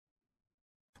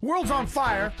World's on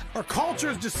fire. Our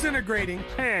culture's disintegrating.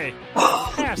 Hey,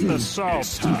 pass the salt.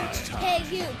 Hey,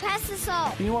 you, pass the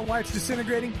salt. You know why it's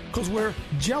disintegrating? Because we're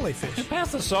jellyfish. Hey,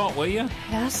 pass the salt, will you?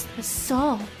 Pass the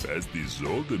salt. Pass the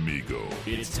salt, amigo.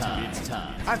 It's time.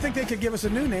 I think they could give us a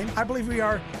new name. I believe we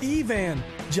are Evan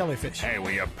jellyfish. Hey,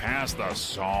 will you pass the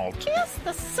salt? Pass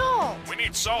the salt. We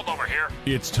need salt over here.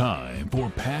 It's time for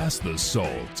Pass the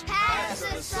Salt. Pass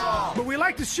the salt. But we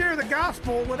like to share the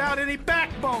gospel without any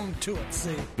backbone to it,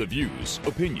 see? The views,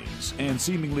 opinions, and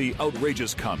seemingly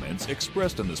outrageous comments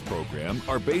expressed in this program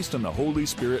are based on the Holy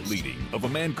Spirit leading of a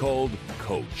man called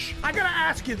Coach. I gotta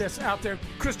ask you this out there,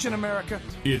 Christian America.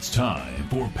 It's time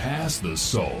for Pass the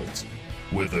Salt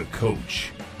with a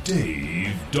Coach,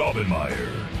 Dave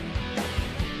Daubenmire.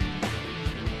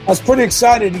 I was pretty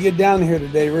excited to get down here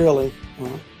today, really.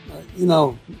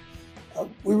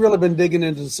 We've really been digging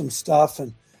into some stuff.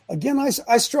 And again,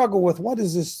 I struggle with what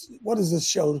is this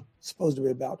show supposed to be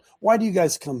about? Why do you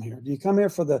guys come here? Do you come here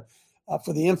for the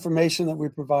information that we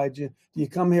provide you? Do you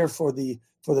come here for the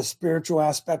spiritual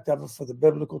aspect of it, for the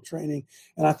biblical training?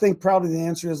 And I think probably the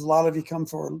answer is a lot of you come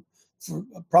for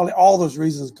probably all those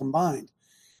reasons combined.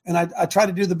 And I try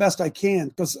to do the best I can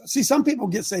because, see, some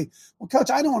people say, well, Coach,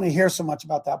 I don't want to hear so much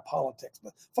about that politics.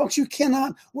 But, folks, you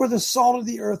cannot. We're the salt of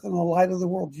the earth and the light of the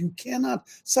world. You cannot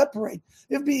separate.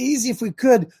 It would be easy if we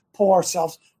could pull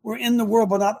ourselves. We're in the world,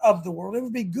 but not of the world. It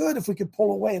would be good if we could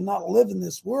pull away and not live in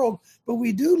this world. But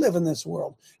we do live in this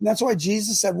world. And that's why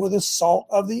Jesus said we're the salt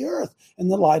of the earth and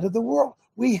the light of the world.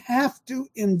 We have to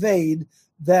invade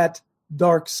that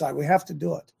dark side. We have to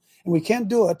do it. And we can't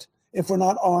do it if we're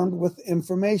not armed with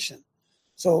information.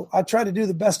 So I try to do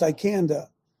the best I can to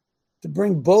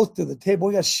bring both to the table.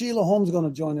 We got Sheila Holm's going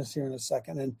to join us here in a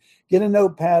second and get a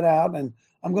notepad out, and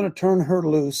I'm going to turn her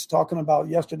loose, talking about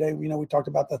yesterday, we talked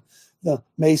about the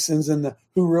Masons and the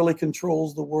who really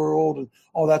controls the world and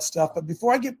all that stuff. But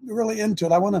before I get really into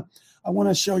it, I want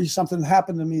to show you something that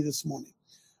happened to me this morning.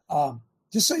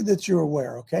 Just so that you're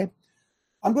aware, okay?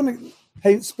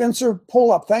 Hey, Spencer,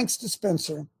 pull up. Thanks to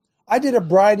Spencer. I did a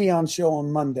Brighteon show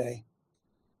on Monday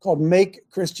called Make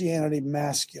Christianity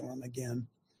Masculine Again.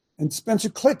 And Spencer,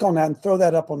 click on that and throw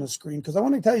that up on the screen because I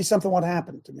want to tell you something what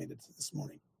happened to me this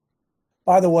morning.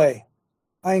 By the way,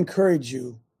 I encourage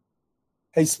you,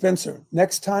 hey, Spencer,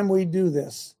 next time we do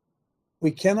this,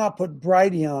 we cannot put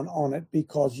Brighteon on it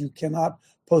because you cannot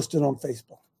post it on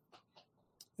Facebook.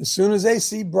 As soon as they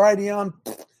see Brighteon,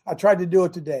 I tried to do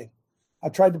it today. I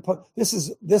tried to put,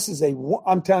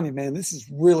 I'm telling you, man, this is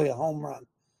really a home run.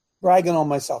 Bragging on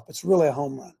myself, it's really a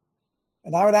home run.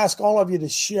 And I would ask all of you to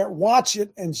share, watch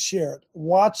it and share it.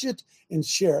 Watch it and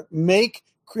share it. Make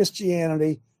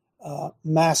Christianity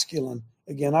masculine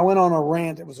again. I went on a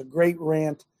rant. It was a great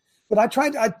rant. But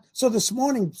so this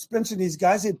morning, Spencer and these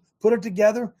guys had put it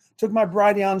together, took my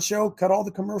Brighteon show, cut all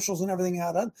the commercials and everything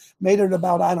out of it, made it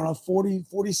about,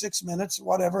 46 minutes,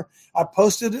 whatever. I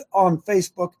posted it on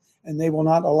Facebook. And they will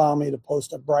not allow me to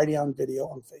post a Brighteon video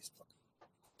on Facebook.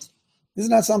 Isn't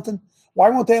that something?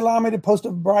 Why won't they allow me to post a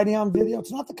Brighteon video?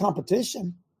 It's not the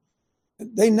competition.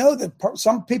 They know that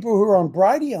some people who are on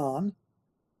Brighteon,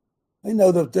 they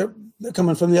know that they're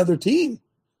coming from the other team.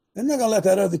 They're not going to let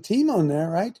that other team on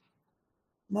there, right?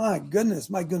 My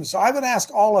goodness. So I would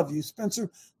ask all of you,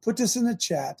 Spencer, put this in the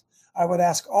chat. I would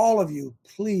ask all of you,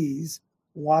 please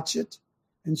watch it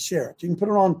and share it. You can put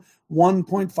it on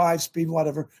 1.5 speed,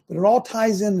 whatever, but it all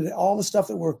ties into all the stuff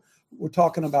that we're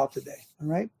talking about today. All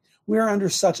right. We are under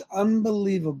such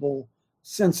unbelievable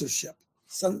censorship.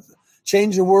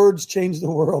 Change the words, change the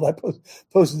world. I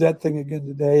posted that thing again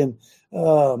today, and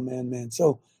oh man.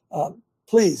 So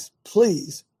please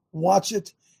watch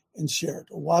it and share it.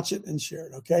 Watch it and share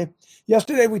it. Okay.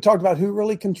 Yesterday we talked about who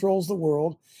really controls the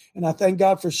world, and I thank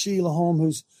God for Sheila Holm,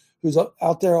 who's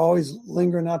out there always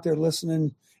lingering out there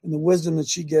listening, and the wisdom that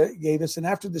she gave us. And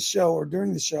after the show or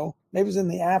during the show, maybe it was in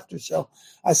the after show,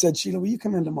 I said, Sheila, will you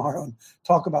come in tomorrow and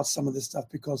talk about some of this stuff?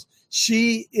 Because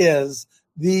she is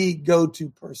the go-to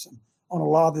person on a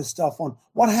lot of this stuff on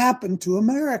what happened to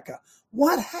America.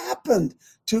 What happened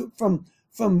from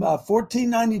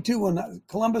 1492 when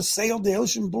Columbus sailed the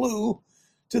ocean blue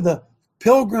to the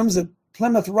Pilgrims at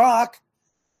Plymouth Rock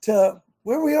to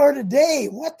where we are today.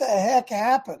 What the heck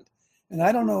happened? And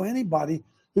I don't know anybody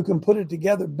who can put it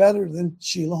together better than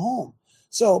Sheila Holm.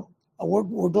 So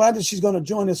we're glad that she's going to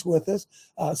join us with us.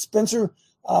 Spencer,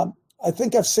 I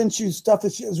think I've sent you stuff.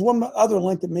 There's one other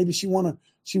link that maybe she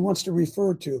wants to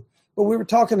refer to. But we were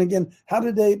talking again, how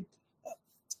did they,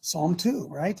 Psalm 2,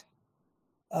 right?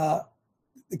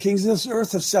 The kings of this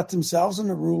earth have set themselves, and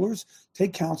the rulers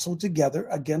take counsel together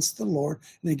against the Lord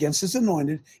and against his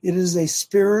anointed. It is a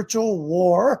spiritual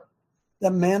war.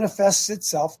 that manifests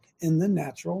itself in the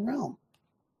natural realm.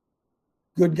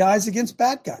 Good guys against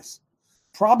bad guys.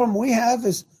 Problem we have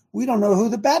is we don't know who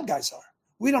the bad guys are.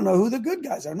 We don't know who the good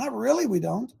guys are. Not really, we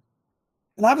don't.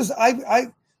 And I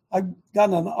got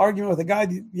in an argument with a guy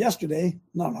yesterday,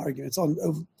 not an argument, it's on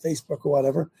Facebook or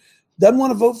whatever, doesn't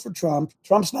want to vote for Trump.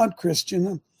 Trump's not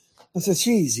Christian. I said,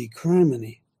 Jeezy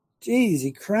criminy.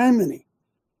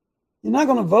 You're not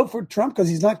going to vote for Trump because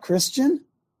he's not Christian?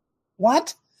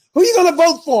 What? Who are you going to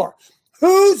vote for?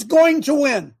 Who's going to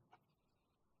win?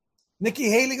 Nikki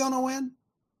Haley going to win?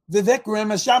 Vivek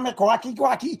Ramaswamy,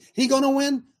 he going to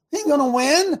win? He ain't going to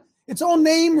win. It's all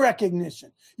name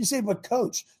recognition. You say, but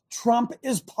coach, Trump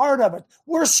is part of it.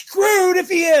 We're screwed if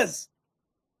he is.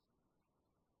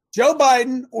 Joe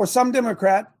Biden or some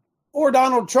Democrat or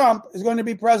Donald Trump is going to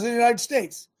be president of the United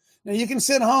States. Now, you can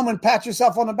sit home and pat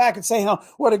yourself on the back and say,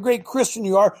 what a great Christian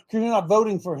you are because you're not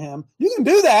voting for him. You can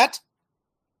do that.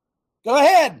 Go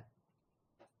ahead.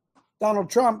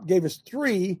 Donald Trump gave us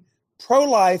 3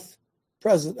 pro-life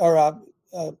president, or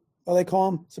what they call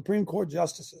them, Supreme Court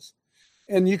justices.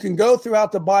 And you can go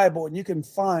throughout the Bible and you can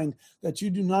find that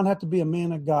you do not have to be a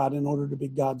man of God in order to be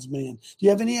God's man. Do you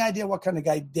have any idea what kind of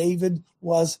guy David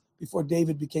was before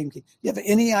David became king? Do you have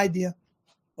any idea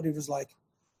what he was like?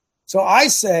 So I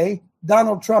say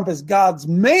Donald Trump is God's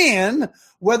man,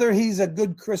 whether he's a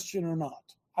good Christian or not.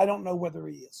 I don't know whether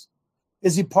he is.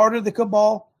 Is he part of the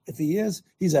cabal? If he is,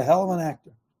 he's a hell of an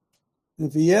actor. And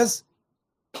if he is,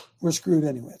 we're screwed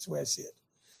anyway. That's the way I see it.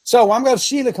 So I'm going to have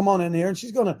Sheila come on in here, and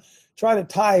she's going to try to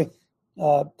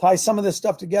tie some of this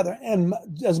stuff together. And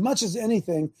as much as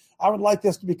anything, I would like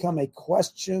this to become a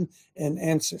question and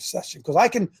answer session because I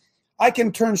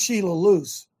can turn Sheila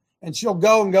loose, and she'll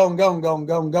go and go and go and go and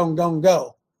go and go and go and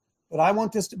go. But I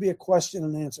want this to be a question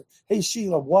and answer. Hey,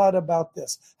 Sheila, what about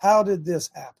this? How did this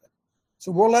happen?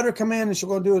 So we'll let her come in, and she'll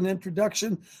go do an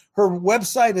introduction. Her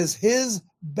website is hisbest.org.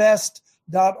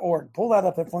 Pull that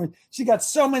up there for me. She got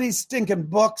so many stinking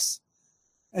books,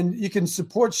 and you can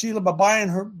support Sheila by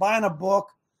buying a book.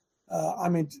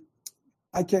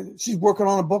 She's working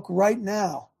on a book right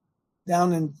now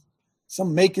down in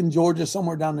some Macon, Georgia,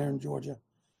 somewhere down there in Georgia.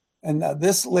 And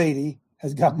this lady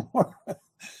has got more.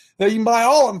 Now you can buy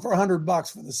all of them for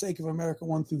 $100 for the sake of America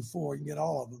 1 through 4. You can get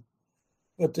all of them.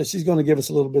 But she's going to give us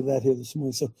a little bit of that here this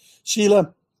morning. So,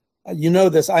 Sheila, you know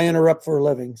this. I interrupt for a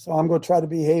living. So I'm going to try to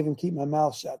behave and keep my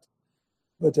mouth shut.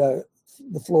 But the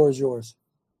floor is yours.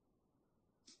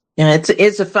 Yeah, it's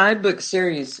a 5-book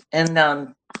series.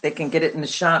 And they can get it in the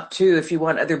shop, too. If you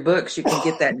want other books, you can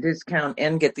get that discount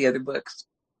and get the other books.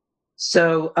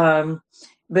 So,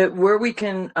 but where we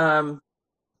can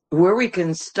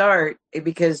start,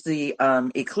 because the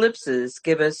eclipses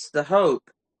give us the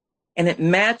hope. And it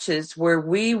matches where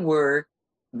we were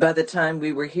by the time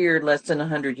we were here less than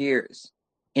 100 years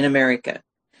in America.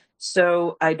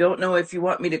 So I don't know if you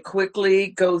want me to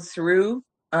quickly go through.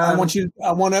 I want you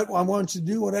to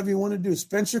do whatever you want to do.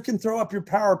 Spencer can throw up your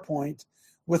PowerPoint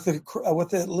with the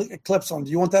eclipse on.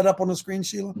 Do you want that up on the screen,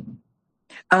 Sheila?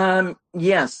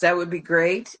 Yes, that would be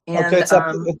great. And okay,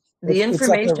 the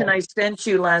information I sent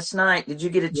you last night, did you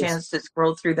get a chance to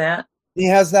scroll through that? He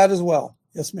has that as well.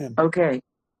 Yes, ma'am. Okay.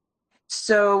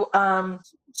 So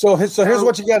here's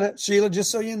what you got, Sheila,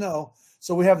 just so you know.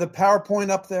 So we have the PowerPoint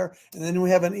up there, and then we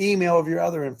have an email of your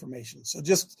other information. So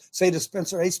just say to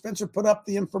Spencer, hey, Spencer, put up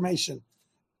the information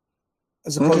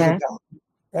as opposed to down,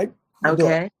 right?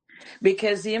 Okay.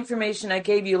 Because the information I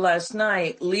gave you last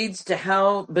night leads to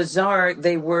how bizarre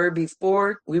they were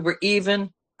before we were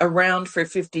even around for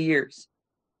 50 years.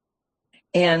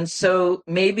 And so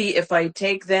maybe if I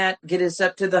take that, get us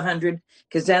up to the 100,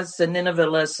 because that's the Nineveh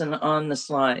lesson on the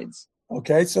slides.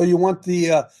 Okay, so you want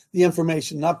the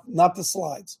information, not the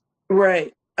slides.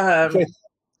 Right. Okay,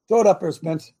 throw it up there,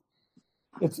 Spence.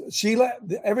 It's Sheila.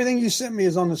 Everything you sent me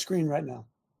is on the screen right now.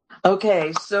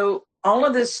 Okay, so all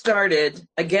of this started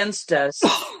against us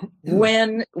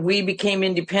when we became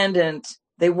independent.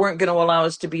 They weren't going to allow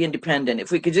us to be independent.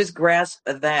 If we could just grasp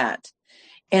that.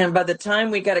 And by the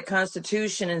time we got a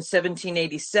constitution in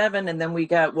 1787, and then we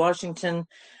got Washington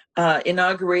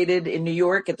inaugurated in New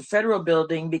York at the Federal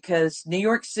Building, because New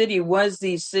York City was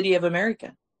the city of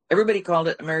America. Everybody called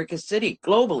it America's City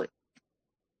globally.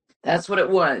 That's what it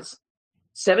was.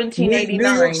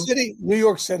 1789. New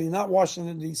York City, not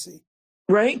Washington, D.C.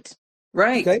 Right.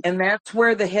 Okay. And that's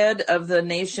where the head of the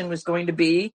nation was going to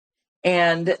be.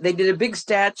 And they did a big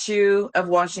statue of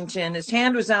Washington. His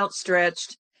hand was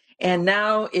outstretched. And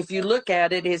now, if you look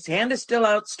at it, his hand is still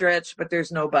outstretched, but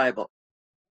there's no Bible.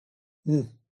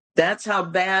 That's how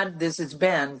bad this has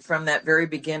been from that very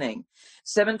beginning.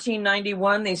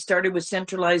 1791, they started with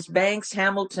centralized banks.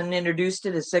 Hamilton introduced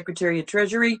it as Secretary of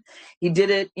Treasury. He did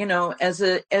it, as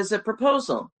a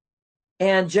proposal.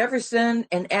 And Jefferson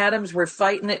and Adams were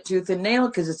fighting it tooth and nail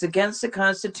because it's against the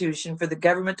Constitution for the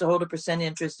government to hold a %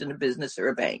 interest in a business or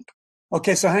a bank.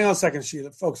 Okay, so hang on a second,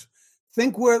 Sheila. Folks,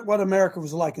 think what America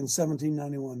was like in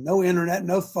 1791. No internet,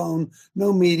 no phone,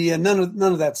 no media, none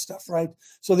of that stuff, right?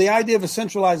 So the idea of a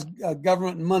centralized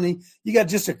government and money, you got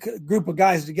just a group of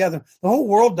guys together. The whole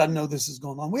world doesn't know this is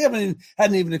going on. We hadn't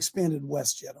even expanded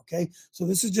west yet, okay? So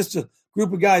this is just a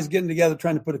group of guys getting together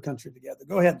trying to put a country together.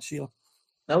 Go ahead, Sheila.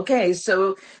 Okay,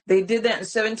 so they did that in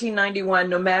 1791.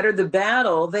 No matter the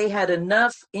battle, they had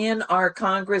enough in our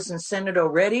Congress and Senate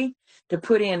already to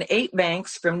put in 8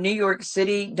 banks from New York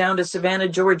City down to Savannah,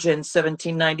 Georgia in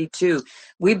 1792.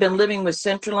 We've been living with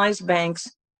centralized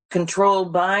banks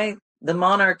controlled by the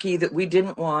monarchy that we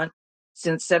didn't want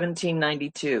since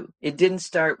 1792. It didn't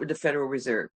start with the Federal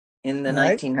Reserve in the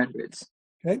 1900s.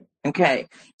 Okay.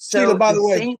 So Sheila, by the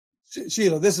way,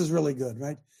 Sheila, this is really good,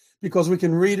 right? Because we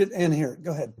can read it and hear it.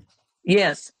 Go ahead.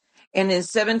 Yes. And in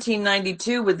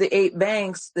 1792, with the 8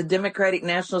 banks, the Democratic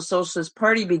National Socialist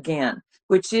Party began,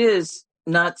 which is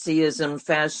Nazism,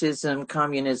 fascism,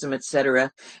 communism,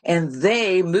 etc. And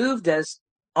they moved us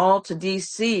all to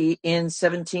D.C. in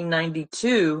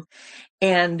 1792.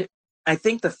 And I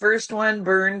think the first one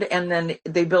burned, and then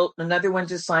they built another one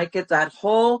just like it. That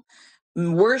whole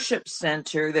worship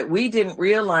center that we didn't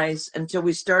realize until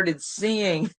we started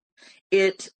seeing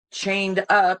it chained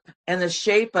up, and the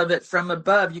shape of it from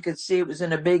above, you could see it was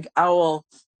in a big owl,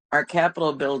 our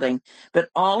Capitol building. But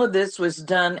all of this was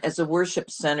done as a worship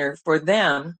center for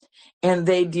them, and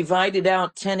they divided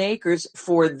out 10 acres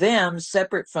for them,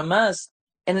 separate from us,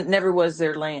 and it never was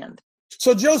their land.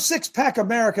 So Joe Six-Pack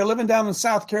America, living down in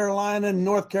South Carolina and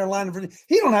North Carolina,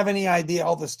 he don't have any idea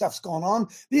all this stuff's going on.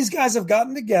 These guys have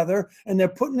gotten together and they're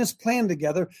putting this plan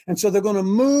together. And so they're going to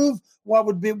move what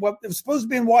was supposed to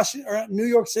be in Washington or New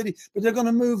York City, but they're going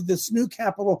to move this new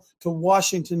capital to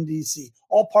Washington, D.C.,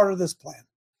 all part of this plan.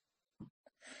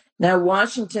 Now,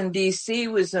 Washington, D.C.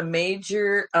 was a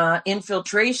major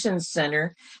infiltration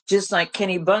center, just like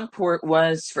Kennebunkport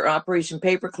was for Operation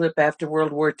Paperclip after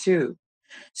World War II.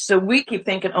 So we keep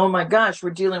thinking, oh my gosh, we're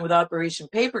dealing with Operation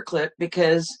Paperclip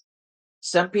because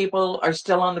some people are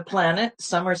still on the planet.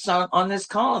 Some are on this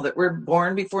call that were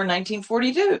born before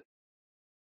 1942,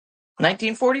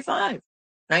 1945,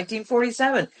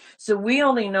 1947. So we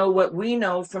only know what we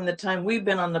know from the time we've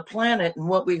been on the planet and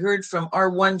what we heard from our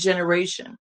one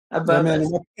generation above us.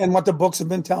 And what the books have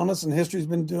been telling us and history's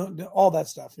been doing, all that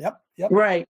stuff. Yep.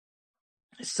 Right.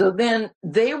 So then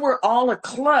they were all a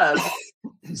club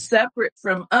separate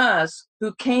from us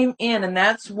who came in, and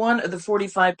that's one of the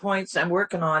 45 points I'm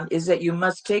working on, is that you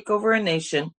must take over a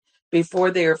nation before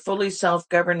they are fully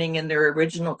self-governing in their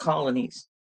original colonies.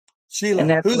 Sheila, and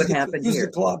that's what happened who's here.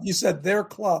 The club? You said their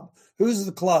club. Who's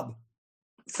the club?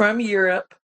 From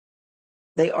Europe.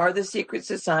 They are the secret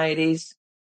societies,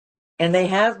 and they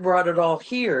have brought it all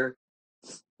here.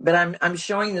 But I'm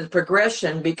showing the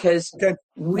progression because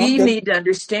we need to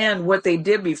understand what they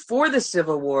did before the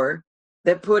Civil War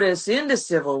that put us into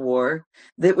Civil War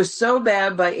that was so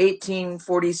bad by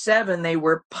 1847 they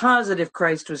were positive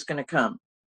Christ was going to come.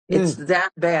 It's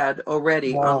that bad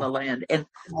already on the land. And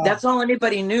that's all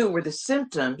anybody knew were the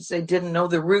symptoms. They didn't know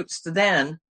the roots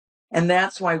then. And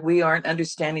that's why we aren't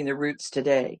understanding the roots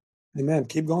today. Amen.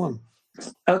 Keep going.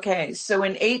 Okay, so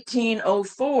in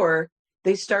 1804,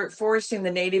 they start forcing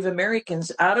the Native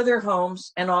Americans out of their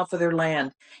homes and off of their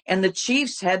land. And the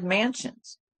chiefs had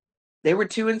mansions. They were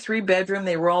 2 and 3 bedroom.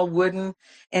 They were all wooden.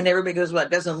 And everybody goes, well, it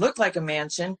doesn't look like a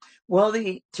mansion. Well,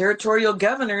 the territorial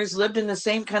governors lived in the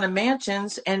same kind of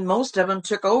mansions, and most of them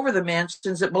took over the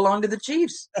mansions that belonged to the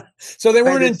chiefs. So they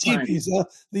weren't in teepees, huh?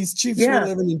 These chiefs were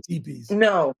living in teepees.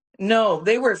 No.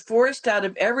 They were forced out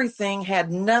of everything,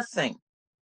 had nothing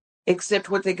except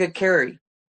what they could carry.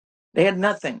 They had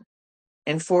nothing.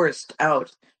 And forced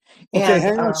out. Okay,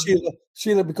 hang on,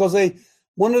 Sheila, because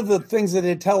one of the things that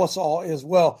they tell us all is,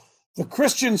 well, the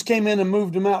Christians came in and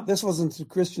moved them out. This wasn't the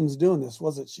Christians doing this,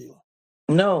 was it, Sheila?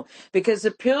 No, because the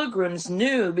Pilgrims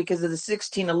knew, because of the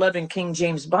 1611 King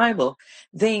James Bible,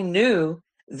 they knew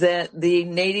that the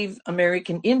Native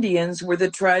American Indians were the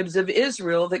tribes of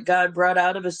Israel that God brought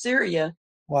out of Assyria.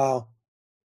 Wow.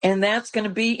 And that's going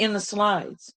to be in the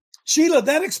slides. Sheila,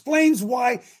 that explains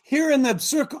why here in the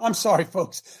circle, I'm sorry,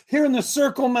 folks, here in the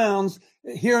Circle Mounds,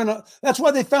 that's why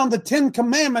they found the 10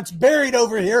 Commandments buried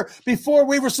over here before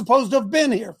we were supposed to have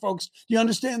been here, folks. Do you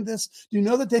understand this? Do you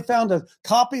know that they found a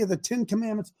copy of the 10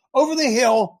 Commandments over the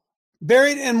hill,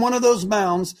 buried in one of those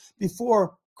mounds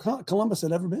before Columbus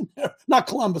had ever been there. Not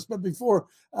Columbus, but before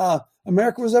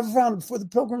America was ever founded, before the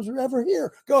Pilgrims were ever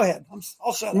here. Go ahead.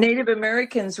 I'll shut up. Native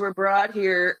Americans were brought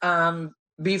here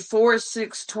before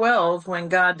 612 when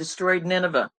God destroyed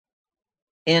Nineveh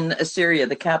in Assyria,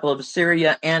 the capital of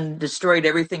Assyria, and destroyed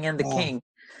everything and the king.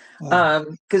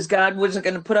 Because God wasn't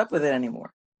going to put up with it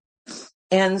anymore.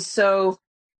 And so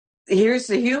here's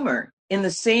the humor. In the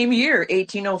same year,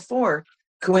 1804,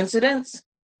 coincidence?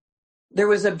 There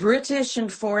was a British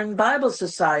and Foreign Bible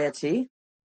Society,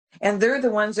 and they're the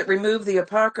ones that removed the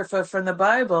Apocrypha from the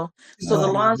Bible, so the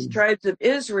lost tribes of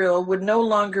Israel would no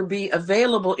longer be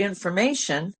available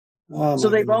information. So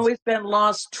they've always been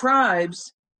lost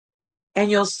tribes,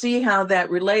 and you'll see how that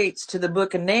relates to the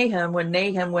book of Nahum when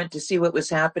Nahum went to see what was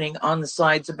happening on the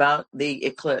slides about the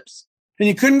eclipse. And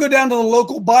you couldn't go down to the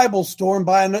local Bible store and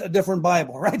buy a different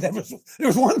Bible, right? There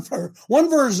was one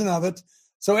version of it.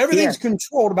 So everything's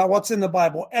controlled about what's in the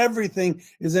Bible. Everything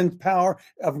is in power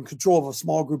of control of a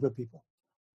small group of people.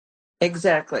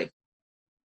 Exactly.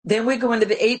 Then we go into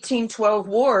the 1812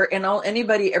 war, and all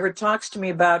anybody ever talks to me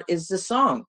about is the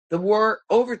song, the War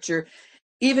Overture.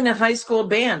 Even in high school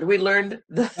band, we learned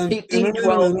the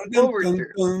 1812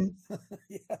 Overture.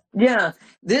 Yeah,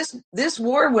 this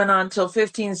war went on till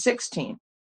 1516.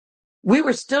 We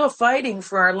were still fighting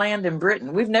for our land in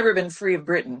Britain. We've never been free of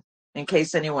Britain, in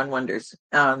case anyone wonders.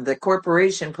 The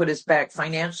corporation put us back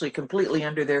financially completely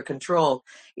under their control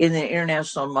in the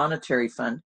International Monetary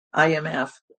Fund,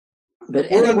 IMF.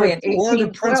 But anyway, in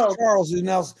 1812, Prince Charles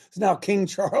is now King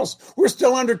Charles. We're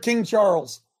still under King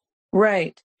Charles.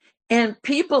 Right. And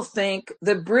people think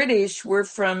the British were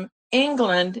from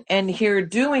England and here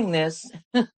doing this.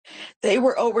 They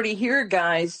were already here,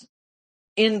 guys,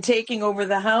 in taking over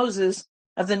the houses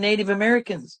of the Native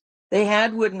Americans. They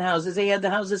had wooden houses. They had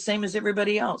the houses same as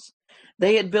everybody else.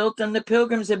 They had built them. The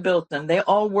Pilgrims had built them. They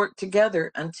all worked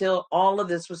together until all of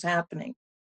this was happening.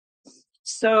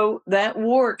 So that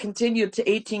war continued to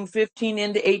 1815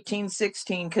 into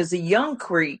 1816 because the Young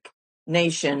Creek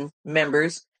Nation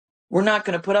members were not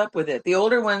going to put up with it. The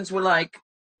older ones were like,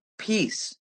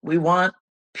 peace. We want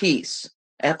peace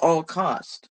at all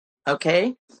cost.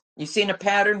 Okay? You've seen a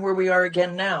pattern where we are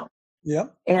again now.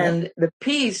 Yep. And the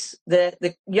peace that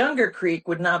the younger Creek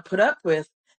would not put up with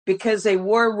because they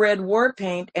wore red war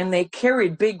paint and they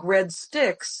carried big red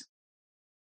sticks.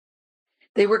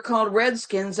 They were called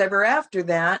Redskins ever after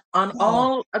that on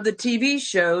all of the TV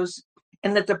shows,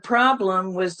 and that the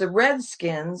problem was the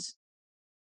Redskins,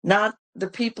 not the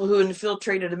people who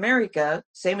infiltrated America,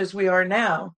 same as we are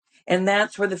now. And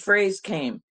that's where the phrase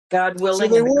came. God willing,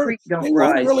 so and the creek don't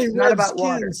rise. Really it's not about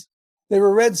water. They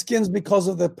were Redskins because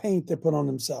of the paint they put on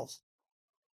themselves.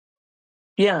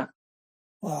 Yeah.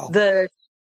 Wow. The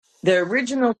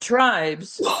original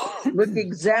tribes look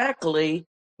exactly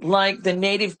like the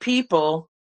native people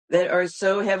that are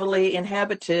so heavily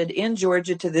inhabited in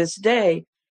Georgia to this day.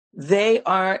 They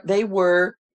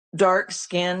were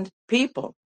dark-skinned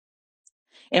people.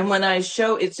 And when I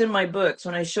show, it's in my books,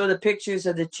 when I show the pictures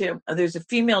of there's a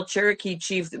female Cherokee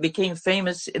chief that became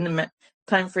famous in the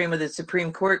time frame of the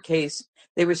Supreme Court case.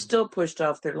 They were still pushed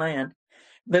off their land.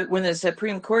 But when the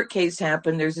Supreme Court case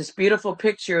happened, there's this beautiful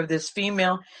picture of this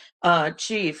female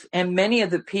chief. And many of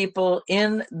the people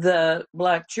in the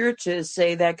Black churches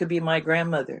say that could be my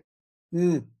grandmother.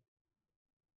 Mm.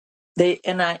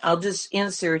 I'll just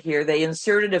insert here. They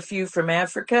inserted a few from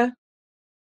Africa,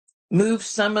 moved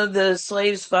some of the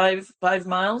slaves five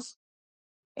miles,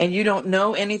 and you don't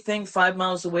know anything 5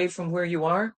 miles away from where you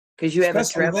are because you haven't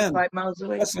traveled 5 miles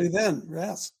away. Especially then,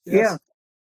 yes. Yeah.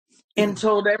 And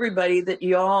told everybody that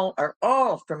y'all are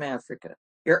all from Africa.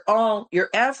 You're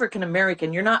African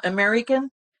American. You're not American.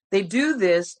 They do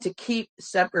this to keep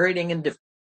separating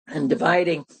and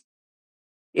dividing.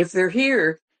 If they're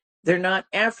here, they're not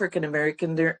African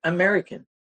American. They're American.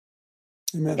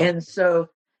 Amen. And so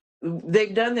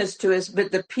they've done this to us,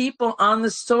 but the people on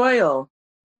the soil,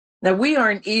 now we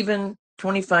aren't even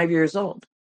 25 years old.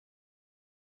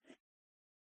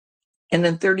 And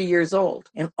then 30 years old.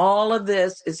 And all of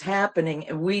this is happening,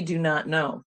 and we do not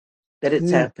know that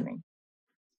it's happening.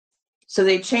 So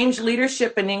they changed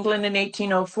leadership in England in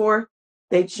 1804.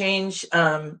 They changed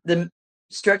the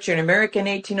structure in America in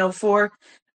 1804.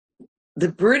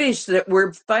 The British that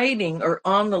were fighting or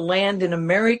on the land in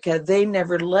America, they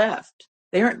never left.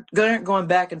 They aren't going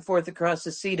back and forth across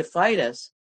the sea to fight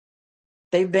us.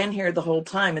 They've been here the whole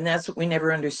time, and that's what we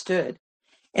never understood.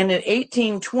 And in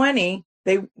 1820,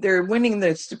 they're winning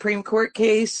the Supreme Court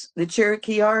case, the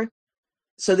Cherokee are.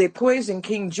 So they poisoned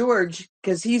King George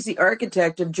because he's the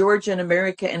architect of Georgia in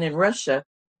America and in Russia,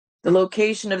 the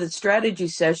location of the strategy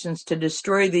sessions to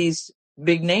destroy these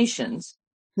big nations.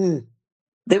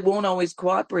 They won't always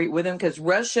cooperate with them because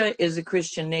Russia is a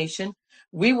Christian nation.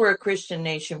 We were a Christian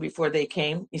nation before they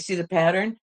came. You see the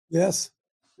pattern? Yes.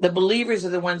 The believers are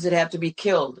the ones that have to be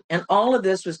killed. And all of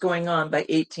this was going on by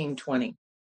 1820.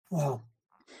 Wow.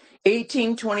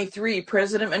 1823,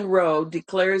 President Monroe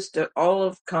declares to all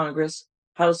of Congress,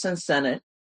 House and Senate,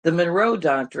 the Monroe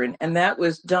Doctrine, and that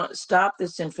was don't stop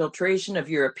this infiltration of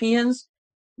Europeans.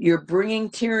 You're bringing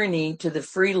tyranny to the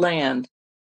free land.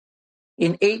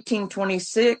 In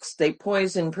 1826, they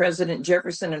poisoned President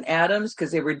Jefferson and Adams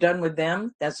because they were done with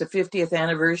them. That's the 50th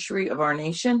anniversary of our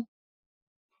nation.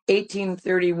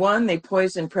 1831, they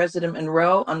poisoned President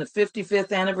Monroe on the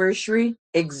 55th anniversary,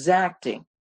 exacting.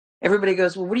 Everybody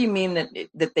goes, well, what do you mean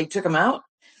that they took him out?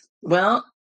 Well,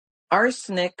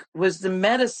 arsenic was the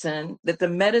medicine that the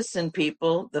medicine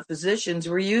people, the physicians,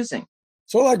 were using.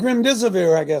 So like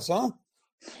remdesivir, I guess, huh?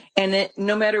 And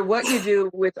no matter what you do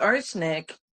with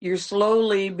arsenic, you're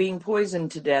slowly being poisoned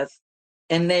to death.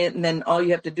 And then all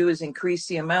you have to do is increase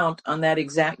the amount on that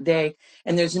exact day.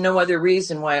 And there's no other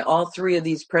reason why all three of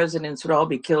these presidents would all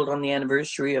be killed on the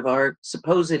anniversary of our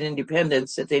supposed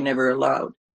independence that they never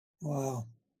allowed. Wow.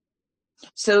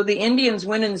 So the Indians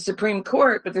win in the Supreme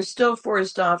Court, but they're still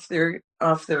forced off their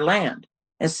land.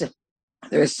 And so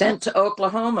they're sent to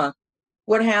Oklahoma.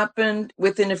 What happened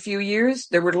within a few years?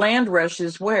 There were land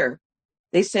rushes where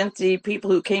they sent the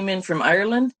people who came in from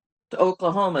Ireland to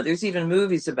Oklahoma. There's even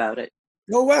movies about it.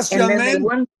 Go west, young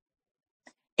man.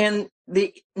 And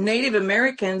the Native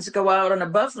Americans go out on a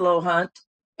buffalo hunt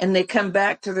and they come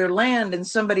back to their land and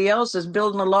somebody else is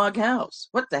building a log house.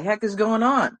 What the heck is going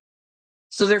on?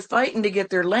 So they're fighting to get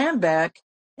their land back,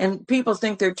 and people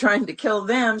think they're trying to kill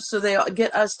them, so they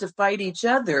get us to fight each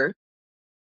other.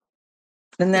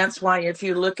 And that's why if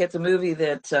you look at the movie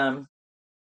that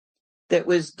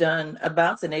was done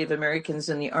about the Native Americans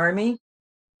in the Army,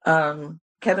 Kevin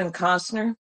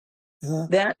Costner,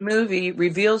 that movie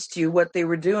reveals to you what they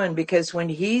were doing, because when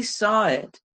he saw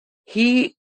it,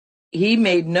 he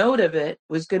made note of it,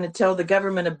 was going to tell the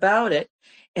government about it,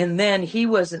 and then he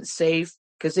wasn't safe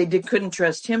because they couldn't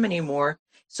trust him anymore.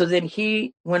 So then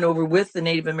he went over with the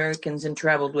Native Americans and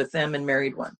traveled with them and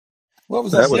married one. What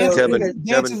was that? Was Kevin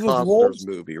Dances with Costner's Wolves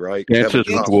movie, right? Dances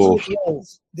with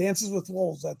Wolves. Dances with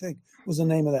Wolves, I think, was the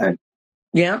name of that.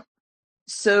 Yeah.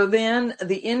 So then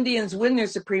the Indians win their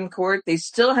Supreme Court. They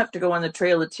still have to go on the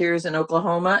Trail of Tears in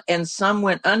Oklahoma, and some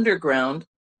went underground.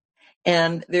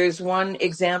 And there's one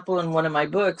example in one of my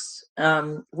books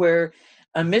where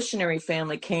a missionary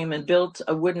family came and built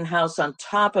a wooden house on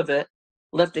top of it,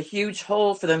 left a huge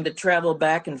hole for them to travel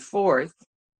back and forth.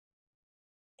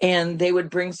 And they would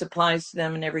bring supplies to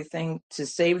them and everything to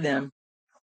save them.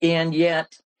 And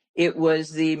yet it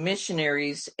was the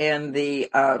missionaries and the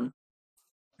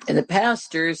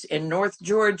pastors in North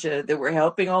Georgia that were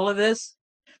helping all of this,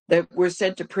 that were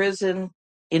sent to prison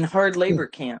in hard labor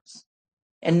camps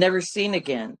and never seen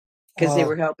again because they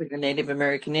were helping the Native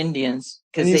American Indians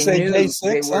because they knew day 6,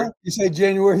 they were. Huh? You say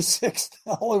January 6th.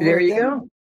 All over There you again? go.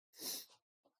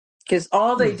 Because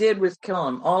all they did was kill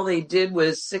them. All they did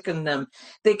was sicken them.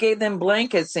 They gave them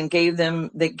blankets and gave them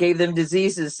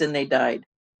diseases, and they died.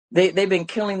 They've been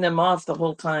killing them off the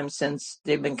whole time since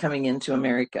they've been coming into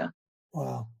America.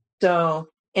 Wow. So,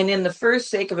 and in the first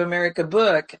Sake of America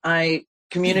book, I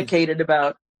communicated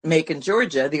about Macon,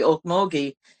 Georgia, the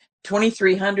Okmulgee.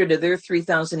 2,300 of their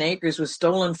 3,000 acres was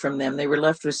stolen from them. They were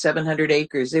left with 700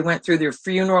 acres. They went through their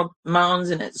funeral mounds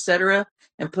and et cetera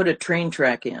and put a train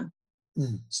track in.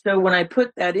 So when I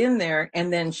put that in there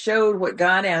and then showed what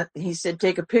God had, he said,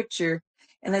 take a picture.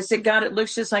 And I said, God, it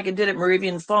looks just like it did at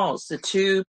Moravian Falls. The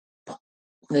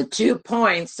two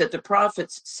points that the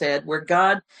prophets said where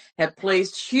God had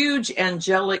placed huge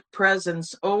angelic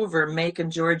presence over Macon,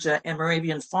 Georgia and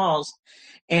Moravian Falls.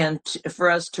 And for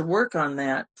us to work on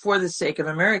that for the sake of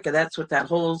America, that's what that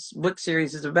whole book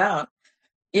series is about.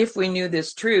 If we knew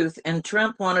this truth, and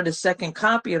Trump wanted a second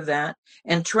copy of that,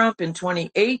 and Trump in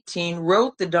 2018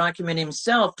 wrote the document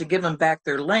himself to give them back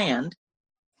their land.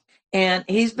 And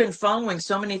he's been following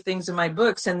so many things in my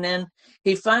books, and then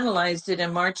he finalized it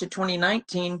in March of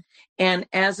 2019, and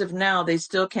as of now, they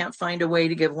still can't find a way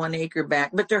to give 1 acre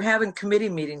back, but they're having committee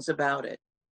meetings about it,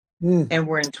 and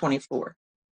we're in 24.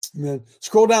 Man.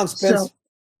 Scroll down, Spence. So,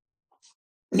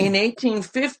 in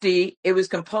 1850, it was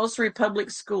compulsory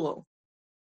public school.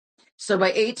 So by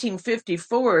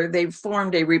 1854, they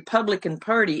formed a Republican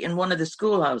Party in one of the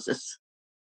schoolhouses.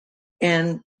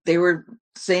 And they were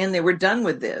saying they were done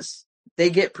with this. They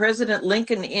get President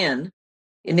Lincoln in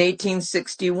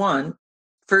 1861,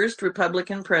 first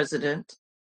Republican president.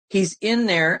 He's in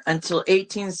there until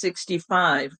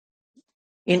 1865.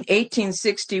 In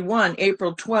 1861,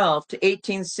 April 12 to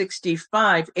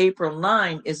 1865, April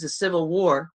 9 is the Civil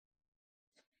War.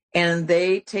 And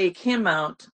they take him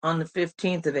out on the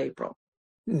 15th of April.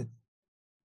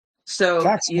 So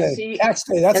Tax you day. see, Tax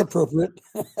day, that's appropriate.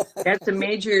 that's a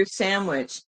major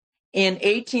sandwich. In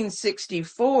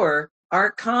 1864,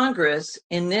 our Congress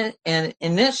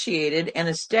initiated and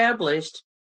established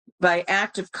by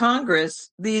act of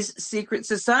Congress these secret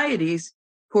societies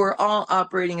who are all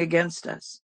operating against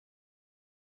us.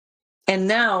 And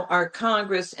now our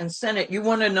Congress and Senate, you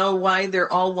want to know why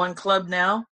they're all one club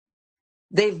now?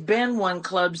 They've been one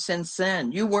club since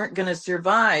then. You weren't going to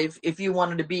survive if you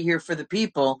wanted to be here for the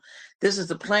people. This is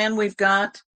the plan we've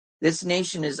got. This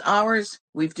nation is ours.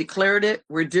 We've declared it.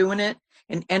 We're doing it.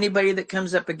 And anybody that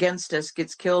comes up against us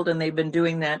gets killed, and they've been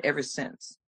doing that ever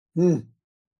since.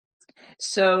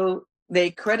 So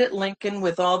they credit Lincoln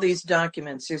with all these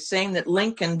documents. They're saying that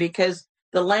Lincoln, because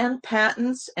the land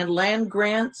patents and land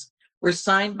grants were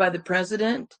signed by the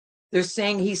president, they're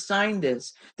saying he signed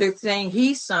this. They're saying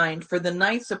he signed for the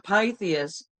Knights of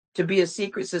Pythias to be a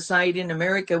secret society in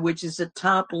America, which is a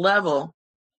top level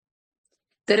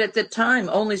that at the time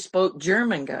only spoke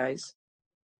German, guys.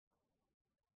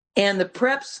 And the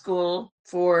prep school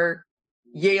for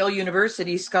Yale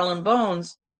University, Skull and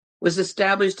Bones, was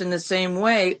established in the same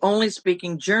way, only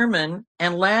speaking German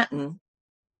and Latin.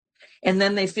 And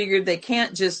then they figured they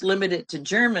can't just limit it to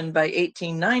German by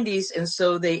 1890s. And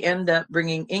so they end up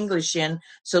bringing English in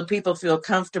so people feel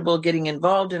comfortable getting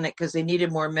involved in it because they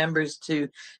needed more members to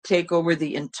take over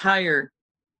the entire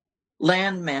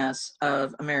landmass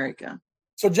of America.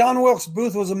 So John Wilkes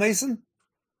Booth was a Mason?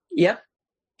 Yep.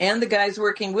 And the guys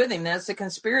working with him. That's a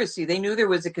conspiracy. They knew there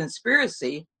was a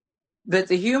conspiracy. But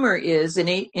the humor is, in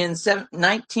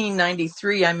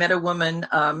 1993, I met a woman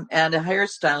at a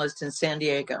hairstylist in San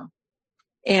Diego.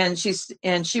 And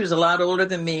she was a lot older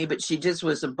than me, but she just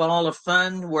was a ball of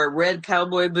fun, wore red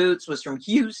cowboy boots, was from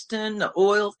Houston, the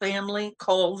oil family,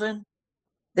 Colvin.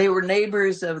 They were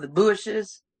neighbors of the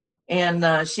Bushes.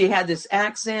 And she had this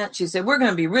accent. She said, we're going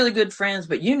to be really good friends,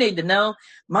 but you need to know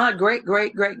my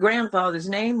great-great-great-grandfather's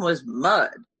name was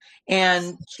Mud.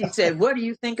 And she said, what do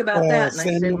you think about that? And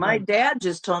I said, my dad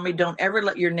just told me, don't ever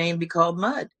let your name be called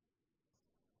Mud.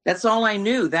 That's all I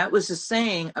knew. That was the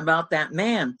saying about that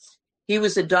man. He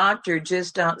was a doctor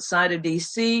just outside of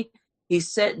D.C. He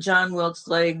set John Wilkes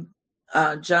Booth's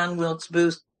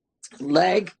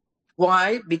leg.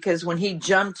 Why? Because when he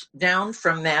jumped down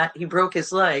from that, he broke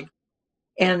his leg.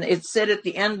 And it said at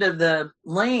the end of the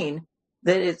lane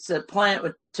that it's a plant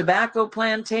with tobacco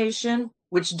plantation,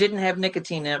 which didn't have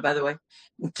nicotine in it, by the way.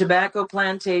 Tobacco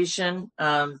plantation.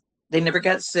 They never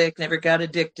got sick, never got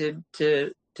addicted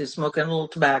to smoking a little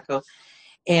tobacco.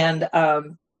 And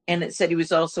it said he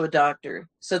was also a doctor.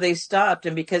 So they stopped,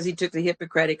 and because he took the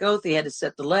Hippocratic Oath, he had to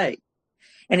set the leg.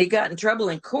 And he got in trouble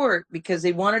in court because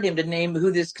they wanted him to name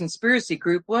who this conspiracy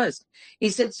group was. He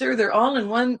said, sir, they're all in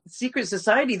one secret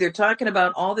society. They're talking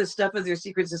about all this stuff of their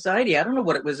secret society. I don't know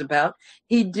what it was about.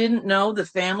 He didn't know. The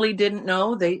family didn't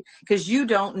know. Because you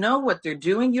don't know what they're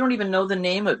doing. You don't even know the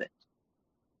name of it.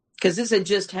 Because this had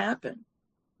just happened,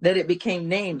 that it became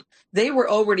named. They were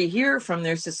already here from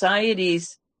their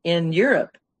societies in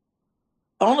Europe.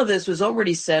 All of this was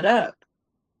already set up.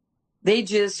 They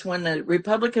just, when the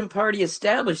Republican Party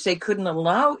established, they couldn't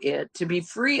allow it to be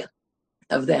free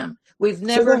of them. We've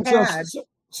never had.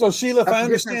 So Sheila, if I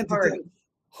understand,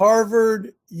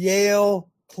 Harvard, Yale,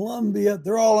 Columbia,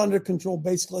 they're all under control,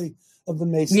 basically, of the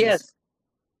Masons. Yes.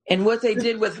 And what they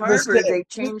did with Harvard, they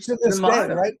changed the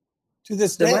motto. Right? To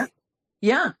this day.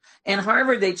 Yeah. And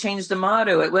Harvard, they changed the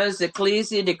motto. It was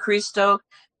Ecclesia de Christo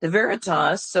de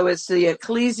Veritas. So it's the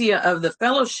Ecclesia of the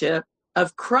Fellowship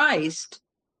of Christ.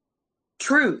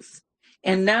 Truth.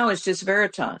 And now it's just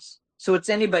Veritas. So it's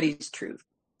anybody's truth.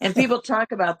 And people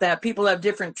talk about that. People have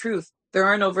different truth. There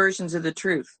are no versions of the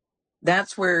truth.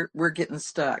 That's where we're getting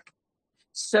stuck.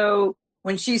 So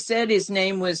when she said his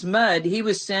name was Mud, he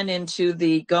was sent into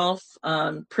the Gulf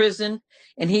prison,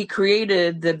 and he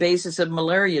created the basis of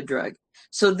malaria drug.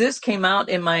 So this came out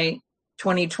in my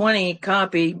 2020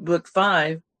 copy, book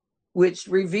 5, which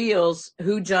reveals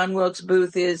who John Wilkes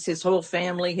Booth is, his whole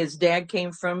family. His dad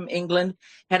came from England,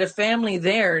 had a family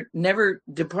there, never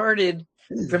departed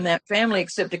from that family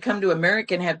except to come to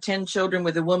America and have 10 children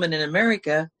with a woman in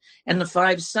America. And the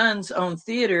 5 sons owned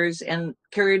theaters and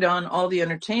carried on all the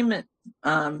entertainment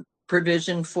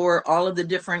provision for all of the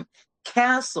different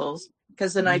castles,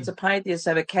 because the Knights of Pythias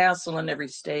have a castle in every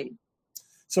state.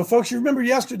 So, folks, you remember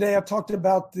yesterday I talked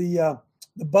about the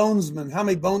the bonesmen, how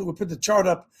many bones, we put the chart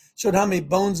up, showed how many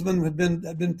bonesmen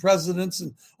had been presidents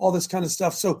and all this kind of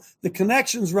stuff. So the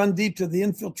connections run deep to the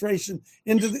infiltration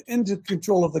into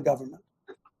control of the government.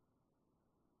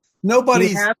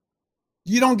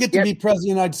 You don't get to be president of the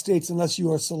United States unless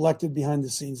you are selected behind the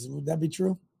scenes. Would that be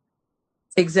true?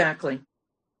 Exactly.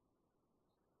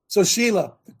 So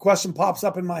Sheila, the question pops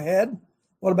up in my head.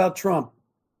 What about Trump?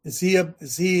 Is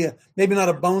he maybe not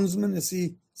a bonesman? Is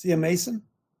he a Mason?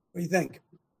 What do you think?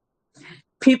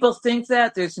 People think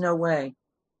that. There's no way.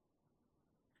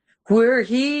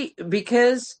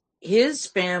 Because his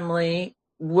family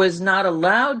was not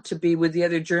allowed to be with the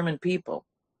other German people.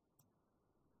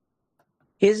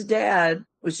 His dad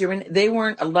was German. They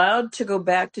weren't allowed to go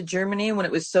back to Germany when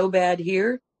it was so bad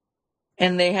here,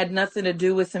 and they had nothing to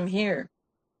do with him here.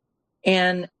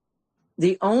 And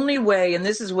the only way, and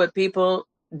this is what people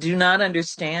do not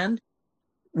understand,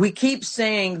 we keep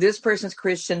saying this person's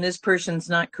Christian, this person's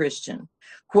not Christian.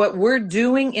 What we're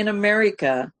doing in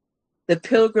America, the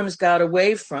Pilgrims got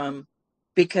away from,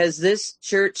 because this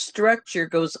church structure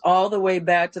goes all the way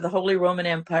back to the Holy Roman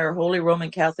Empire, Holy Roman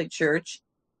Catholic Church,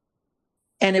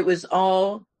 and it was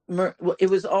all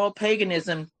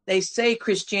paganism. They say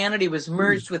Christianity was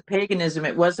merged with paganism.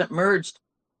 It wasn't merged.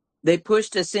 They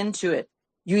pushed us into it.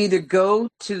 You either go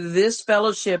to this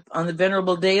fellowship on the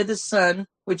Venerable Day of the Sun,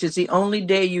 which is the only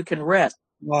day you can rest.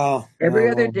 Wow. Every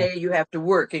other day you have to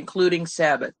work, including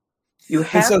Sabbath. You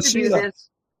have to do this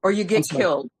or you get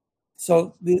killed.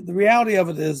 So the reality of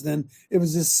it is then it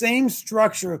was the same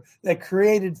structure that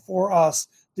created for us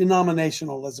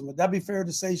denominationalism. Would that be fair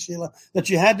to say, Sheila, that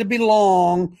you had to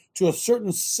belong to a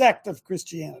certain sect of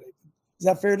Christianity? Is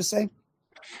that fair to say?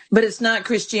 But it's not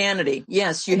Christianity.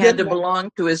 Yes, you had to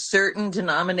belong to a certain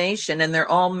denomination, and they're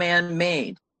all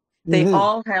man-made. They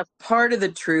all have part of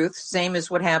the truth, same as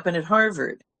what happened at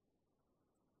Harvard.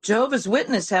 Jehovah's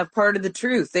Witnesses have part of the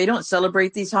truth. They don't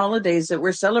celebrate these holidays that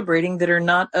we're celebrating that are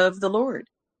not of the Lord.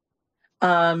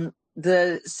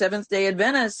 The Seventh-day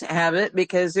Adventists have it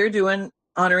because they're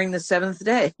honoring the seventh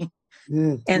day.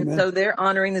 And so they're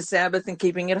honoring the Sabbath and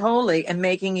keeping it holy and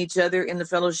making each other in the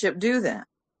fellowship do that.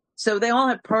 So they all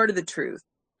have part of the truth.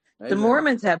 Amen. The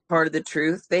Mormons have part of the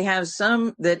truth. They have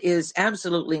some that is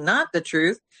absolutely not the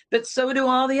truth, but so do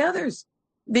all the others,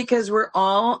 because we're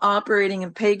all operating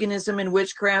in paganism and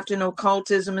witchcraft and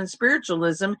occultism and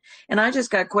spiritualism. And I just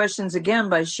got questions again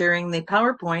by sharing the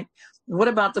PowerPoint. What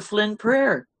about the Flynn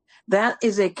prayer? That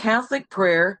is a Catholic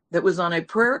prayer that was on a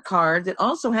prayer card that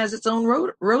also has its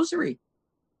own rosary.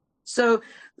 So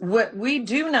what we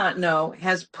do not know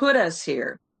has put us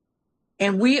here.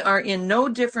 And we are in no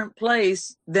different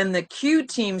place than the Q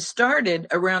team started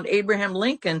around Abraham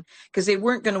Lincoln, because they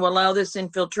weren't going to allow this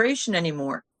infiltration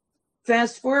anymore.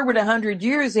 Fast forward 100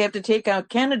 years, they have to take out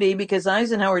Kennedy because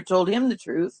Eisenhower told him the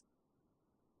truth.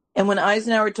 And when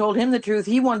Eisenhower told him the truth,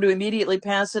 he wanted to immediately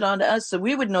pass it on to us so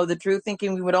we would know the truth,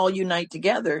 thinking we would all unite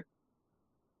together.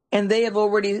 And they have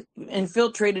already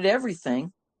infiltrated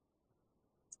everything.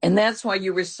 And that's why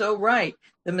you were so right.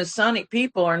 The Masonic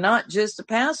people are not just a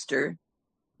pastor.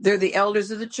 They're the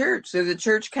elders of the church. They're the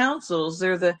church councils.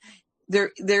 They're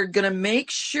going to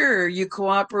make sure you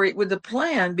cooperate with the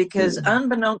plan, because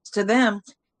unbeknownst to them,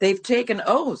 they've taken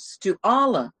oaths to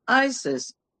Allah,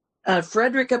 ISIS,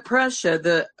 Frederick of Prussia,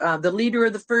 the leader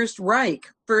of the First Reich,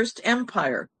 First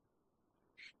Empire.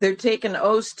 They're taking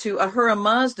oaths to Ahura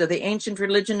Mazda, the ancient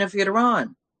religion of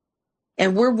Iran.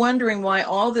 And we're wondering why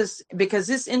all this, because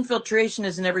this infiltration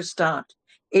has never stopped.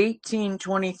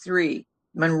 1823,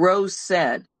 Monroe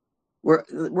said,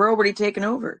 we're already taken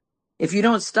over. If you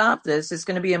don't stop this, it's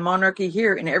going to be a monarchy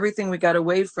here, and everything we got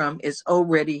away from is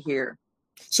already here.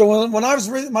 So when I was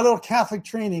reading my little Catholic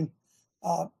training,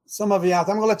 some of you out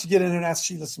there, I'm going to let you get in and ask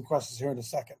Sheila some questions here in a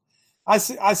second. I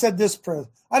said this prayer.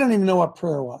 I don't even know what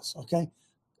prayer was, okay?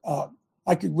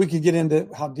 We could get into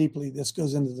how deeply this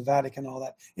goes into the Vatican and all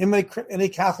that. Any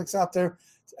Catholics out there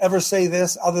ever say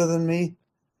this other than me?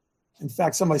 In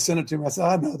fact, somebody sent it to me. I said,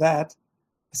 I know that.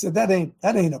 I said, that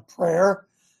ain't a prayer.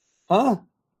 Huh?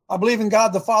 I believe in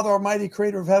God, the Father Almighty,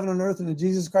 creator of heaven and earth, and in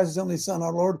Jesus Christ, his only Son,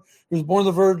 our Lord, who was born of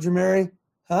the Virgin Mary.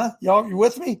 Huh? Y'all, you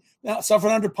with me? Now, suffered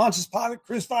under Pontius Pilate,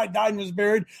 crucified, died, and was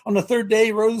buried. On the third day,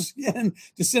 he rose again,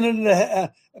 descended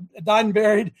into died and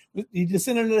buried. He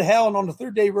descended into hell, and on the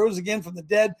third day, he rose again from the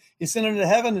dead. He ascended into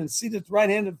heaven and seated at the right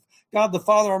hand of God, the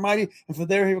Father Almighty, and from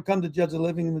there he will come to judge the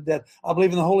living and the dead. I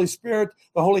believe in the Holy Spirit,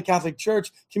 the Holy Catholic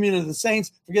Church, communion of the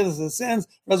saints, forgiveness of the sins,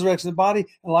 resurrection of the body,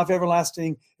 and life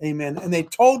everlasting. Amen. And they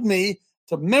told me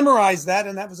to memorize that,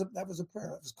 and that was a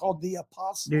prayer. It was called the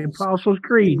Apostles'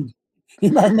 Creed.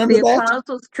 You might remember the that?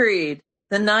 Apostles' Creed.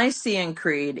 the Nicene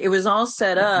Creed. It was all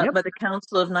set up by the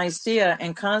Council of Nicaea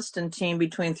and Constantine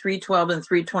between 312 and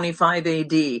 325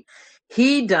 AD.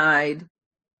 He died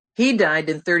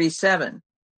in 37.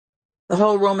 The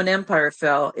whole Roman Empire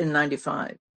fell in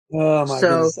 95. Oh my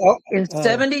So goodness! in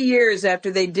 70 years after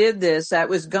they did this, that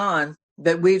was gone.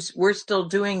 But we're still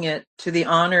doing it to the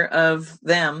honor of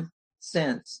them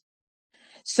since.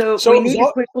 So we need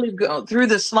to quickly go through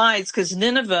the slides because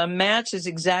Nineveh matches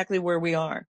exactly where we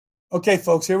are. Okay,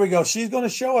 folks, here we go. She's going to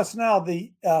show us now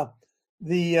the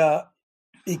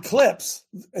eclipse,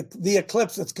 the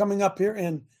eclipse that's coming up here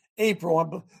in April.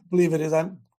 I believe it is.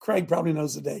 Craig probably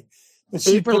knows the date, but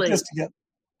she April put 8th. this together.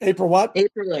 April what?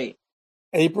 April 8th.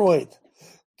 April 8th.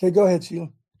 Okay, go ahead, Sheila.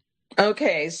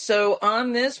 Okay, so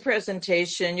on this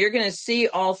presentation, you're going to see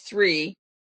all three.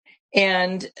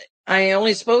 And I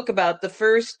only spoke about the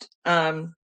first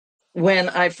when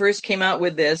I first came out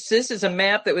with this. This is a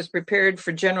map that was prepared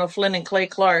for General Flynn and Clay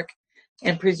Clark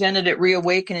and presented at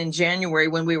Reawaken in January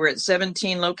when we were at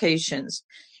 17 locations.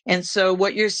 And so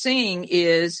what you're seeing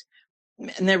is,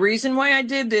 and the reason why I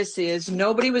did this is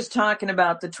nobody was talking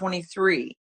about the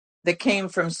 23 that came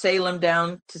from Salem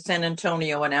down to San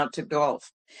Antonio and out to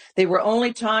Gulf. They were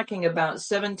only talking about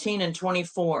 17 and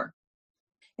 24.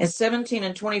 And 17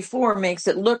 and 24 makes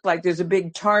it look like there's a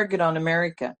big target on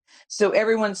America. So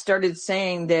everyone started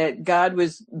saying that God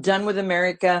was done with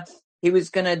America. He was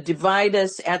going to divide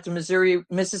us at the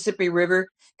Mississippi River,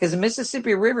 because the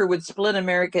Mississippi River would split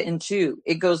America in two.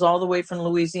 It goes all the way from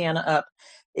Louisiana up.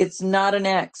 It's not an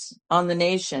X on the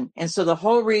nation. And so the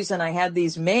whole reason I had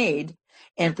these made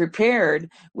and prepared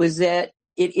was that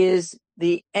it is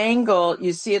the angle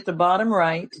you see at the bottom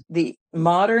right, the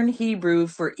modern Hebrew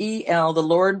for EL, the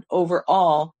Lord over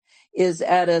all, is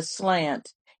at a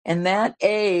slant. And that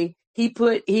A, he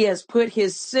has put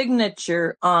his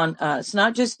signature on us.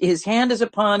 Not just his hand is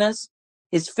upon us,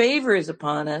 his favor is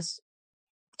upon us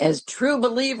as true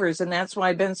believers. And that's why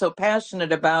I've been so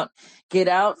passionate about get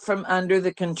out from under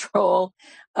the control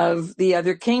of the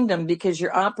other kingdom, because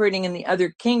you're operating in the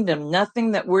other kingdom.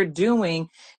 Nothing that we're doing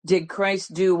did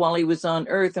Christ do while he was on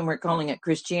earth, and we're calling it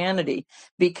Christianity,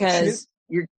 because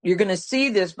you're going to see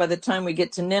this by the time we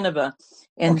get to Nineveh.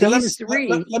 And okay, these three.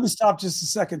 Let me stop just a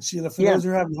second, Sheila, for those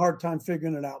who are having a hard time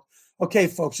figuring it out. Okay,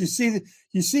 folks, you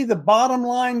see the bottom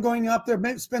line going up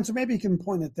there. Spencer, maybe you can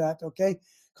point at that, okay?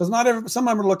 Because some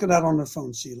of them are looking at it on their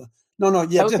phone, Sheila. No,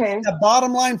 yeah, okay. Just that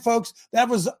bottom line, folks. That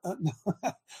was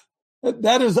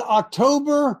that is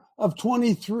October of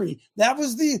 23. That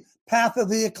was the path of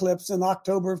the eclipse in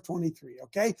October of 23.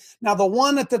 Okay. Now the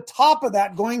one at the top of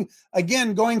that, going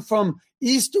from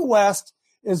east to west,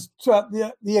 is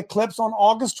the eclipse on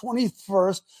August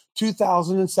 21st,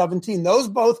 2017. Those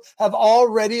both have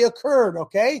already occurred.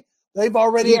 Okay. They've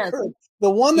already occurred.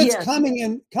 The one that's coming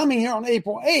here on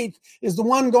April 8th is the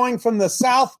one going from the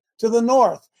south to the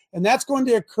north. And that's going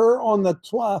to occur on the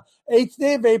 8th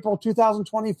day of April,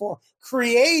 2024,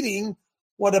 creating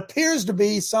what appears to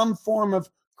be some form of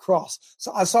cross.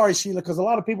 So I'm sorry, Sheila, because a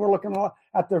lot of people are looking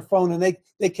at their phone and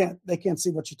they can't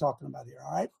see what you're talking about here.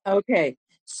 All right. Okay.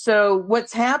 So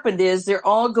what's happened is they're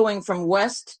all going from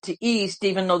west to east,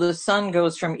 even though the sun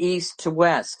goes from east to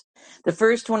west. The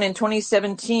first one in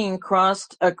 2017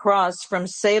 crossed across from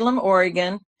Salem,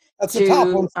 Oregon, that's to the top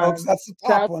one, folks. That's the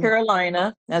top South one.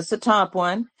 Carolina. That's the top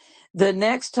one. The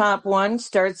next top one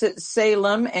starts at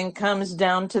Salem and comes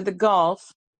down to the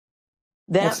Gulf.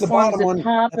 That forms the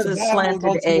top of the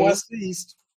slanted A. West to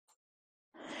east.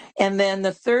 And then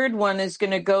the third one is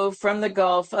going to go from the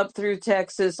Gulf up through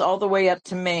Texas all the way up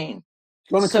to Maine.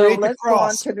 So let's go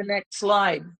on to the next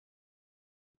slide.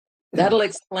 That'll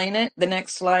explain it. The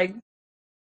next slide.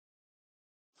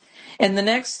 And the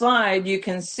next slide, you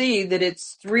can see that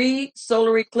it's 3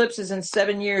 solar eclipses in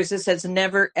 7 years. This has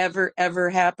never, ever, ever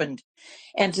happened.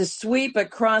 And to sweep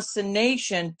across the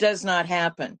nation does not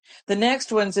happen. The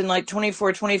next one's in like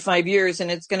 24, 25 years, and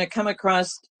it's going to come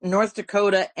across North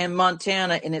Dakota and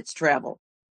Montana in its travel.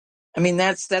 I mean,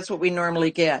 that's what we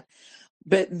normally get.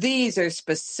 But these are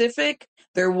specific.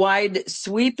 They're wide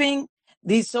sweeping.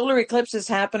 These solar eclipses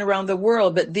happen around the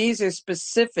world, but these are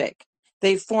specific.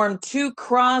 They form 2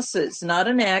 crosses, not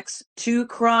an X, 2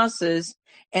 crosses,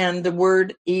 and the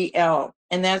word EL.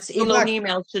 And that's Elohim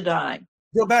El Shaddai.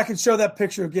 Go back and show that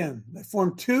picture again. They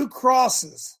form 2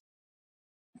 crosses.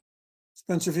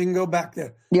 Spencer, if you can go back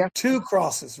there. Yeah. 2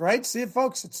 crosses, right? See it,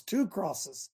 folks? It's 2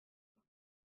 crosses.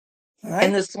 All right.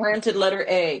 And the slanted letter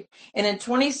A. And in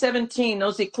 2017,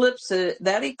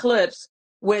 that eclipse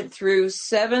went through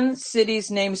 7 cities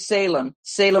named Salem.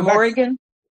 Salem, Oregon,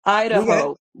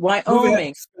 Idaho,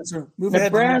 Wyoming,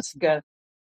 Nebraska.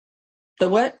 The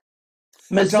what?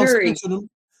 Missouri,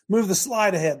 Move the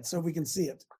slide ahead so we can see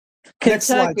it. Next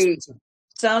slide, Kentucky, Spencer.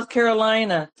 South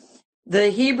Carolina. The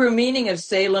Hebrew meaning of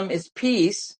Salem is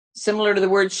peace, similar to the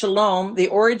word shalom. The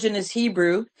origin is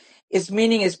Hebrew. Its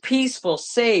meaning is peaceful,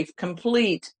 safe,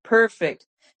 complete, perfect.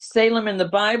 Salem in the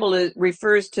Bible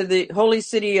refers to the holy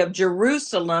city of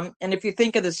Jerusalem. And if you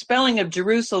think of the spelling of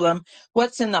Jerusalem,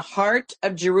 what's in the heart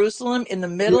of Jerusalem? In the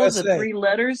middle, USA. the three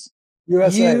letters?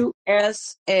 USA.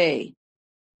 USA.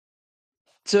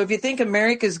 So if you think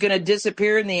America is going to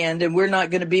disappear in the end and we're not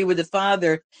going to be with the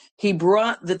Father, he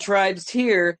brought the tribes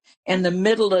here, and the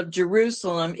middle of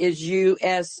Jerusalem is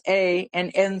USA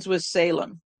and ends with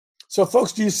Salem. So,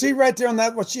 folks, do you see right there on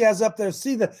that what she has up there?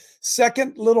 See the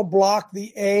second little block,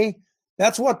 the A?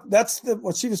 That's what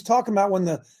she was talking about when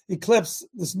the eclipse,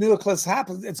 this new eclipse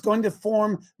happens. It's going to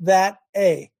form that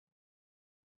A.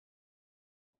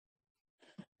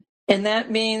 And that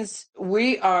means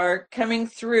we are coming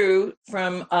through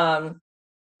from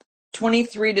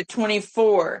 23 to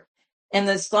 24. And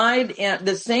the slide,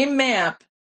 the same map,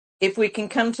 if we can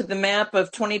come to the map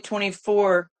of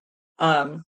 2024,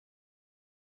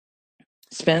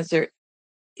 Spencer,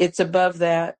 it's above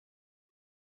that.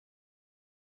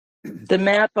 The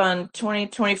map on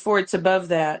 2024, it's above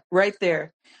that, right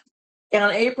there. And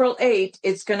on April 8th,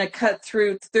 it's going to cut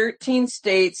through 13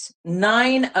 states.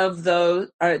 9 of those,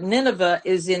 Nineveh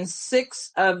is in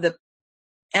 6 of the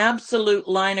absolute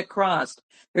line across.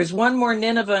 There's one more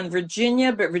Nineveh in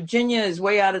Virginia, but Virginia is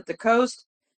way out at the coast.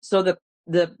 So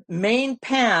the main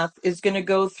path is going to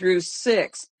go through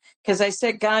 6. Because I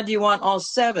said, God, do you want all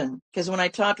 7? Because when I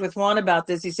talked with Juan about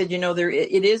this, he said,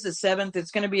 it is a 7th.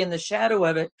 It's going to be in the shadow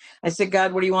of it. I said,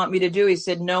 God, what do you want me to do? He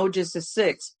said, no, just a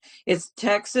 6. It's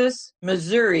Texas,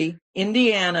 Missouri,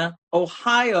 Indiana,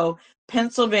 Ohio,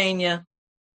 Pennsylvania,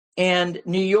 and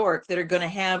New York that are going to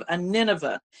have a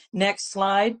Nineveh. Next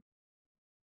slide.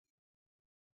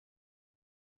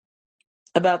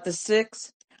 About the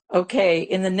 6. Okay,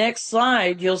 in the next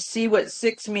slide, you'll see what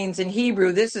 6 means in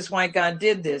Hebrew. This is why God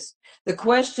did this. The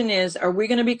question is, are we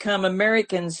going to become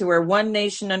Americans who are one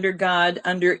nation under God,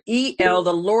 under El,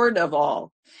 the Lord of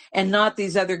all, and not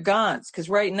these other gods? Because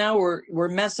right now we're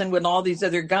messing with all these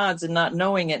other gods and not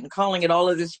knowing it and calling it all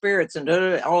other spirits and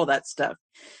all that stuff.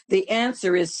 The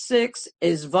answer is 6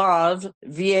 is Vav,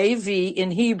 V-A-V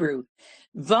in Hebrew.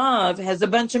 Vav has a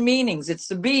bunch of meanings. It's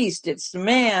the beast, it's the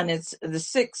man, it's the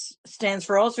 6 stands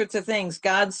for all sorts of things.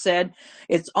 God said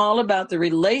it's all about the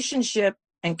relationship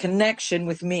and connection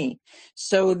with me.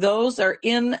 So those are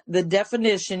in the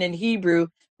definition in Hebrew,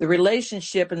 the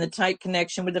relationship and the tight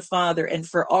connection with the Father. And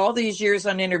for all these years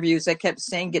on interviews, I kept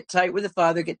saying, get tight with the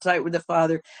Father, get tight with the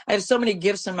Father. I have so many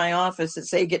gifts in my office that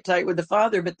say, get tight with the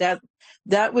Father. But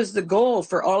that was the goal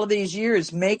for all of these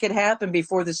years. Make it happen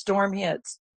before the storm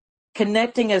hits.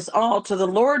 Connecting us all to the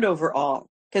Lord over all.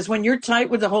 Because when you're tight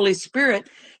with the Holy Spirit,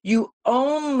 you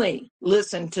only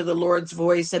listen to the Lord's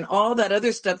voice, and all that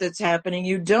other stuff that's happening,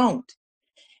 you don't.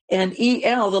 And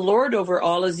El, the Lord over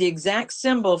all, is the exact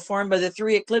symbol formed by the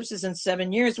 3 eclipses in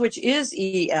 7 years, which is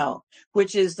El,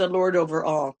 which is the Lord over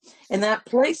all. And that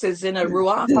places in a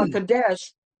Ruach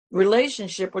HaKodesh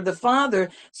relationship with the Father,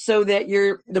 so that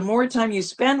the more time you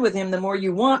spend with him, the more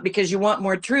you want, because you want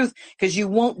more truth, because you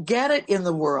won't get it in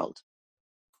the world.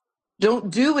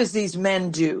 Don't do as these men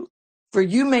do, for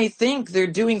you may think they're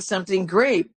doing something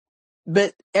great,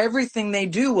 but everything they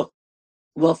do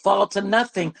will fall to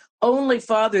nothing. Only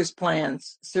Father's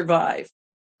plans survive.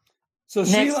 So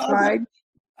Next Sheila, slide.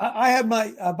 I had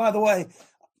my, by the way,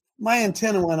 my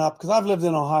antenna went up because I've lived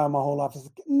in Ohio my whole life.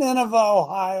 Nineveh,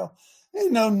 Ohio.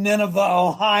 Ain't no Nineveh,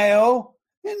 Ohio.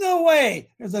 Ain't no way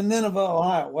there's a Nineveh,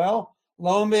 Ohio. Well,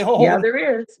 lo and behold, Yeah,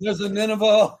 there is. There's a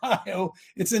Nineveh, Ohio.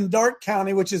 It's in Darke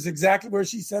County, which is exactly where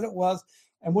she said it was.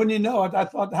 And when you know it, I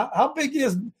thought, how big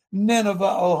is Nineveh,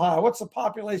 Ohio? What's the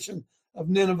population of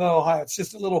Nineveh, Ohio? It's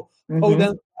just a little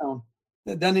podunk town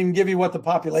that doesn't even give you what the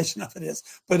population of it is,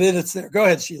 but it's there. Go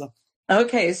ahead, Sheila.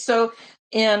 Okay, so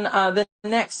in the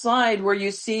next slide where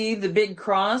you see the big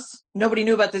cross, nobody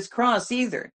knew about this cross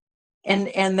either.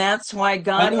 And that's why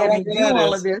God had me do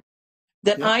all of this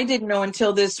that I didn't know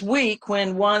until this week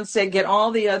when Juan said, get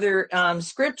all the other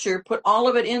scripture, put all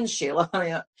of it in,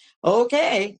 Sheila.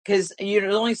 Okay, because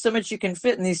there's only so much you can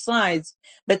fit in these slides.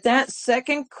 But that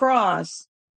second cross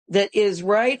that is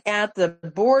right at the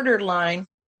borderline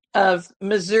of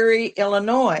Missouri,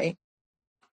 Illinois,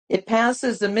 it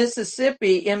passes the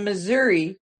Mississippi in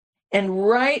Missouri, and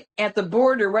right at the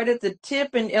border, right at the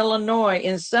tip in Illinois,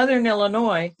 in southern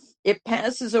Illinois, it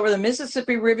passes over the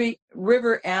Mississippi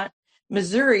River at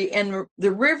Missouri, and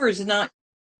the river is not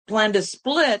plan to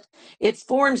split, it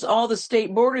forms all the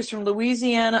state borders from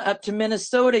Louisiana up to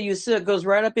Minnesota. You see, it goes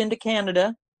right up into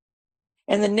Canada.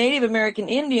 And the Native American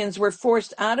Indians were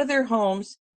forced out of their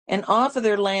homes and off of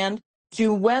their land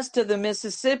to west of the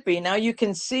Mississippi. Now you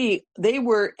can see they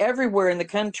were everywhere in the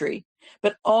country.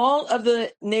 But all of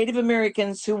the Native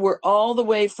Americans who were all the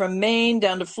way from Maine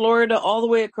down to Florida, all the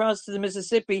way across to the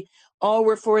Mississippi, all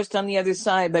were forced on the other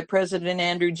side by President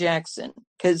Andrew Jackson.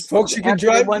 Because Folks, you can after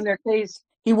they drive. won their case,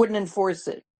 he wouldn't enforce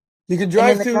it. You can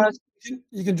drive through.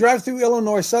 You can drive through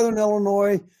Illinois, southern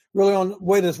Illinois. Really on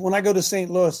way to when I go to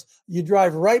St. Louis, you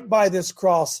drive right by this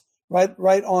cross,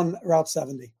 right on Route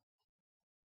 70.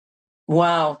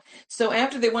 Wow. So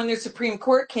after they won their Supreme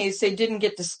Court case, they didn't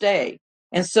get to stay.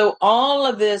 And so all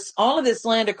of this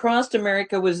land across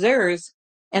America was theirs.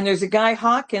 And there's a guy,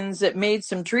 Hawkins, that made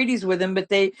some treaties with him, but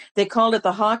they called it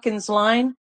the Hawkins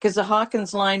Line because the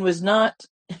Hawkins Line was not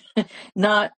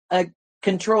a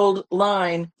controlled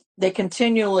line. They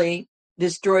continually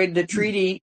destroyed the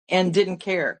treaty and didn't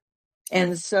care.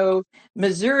 And so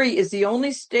Missouri is the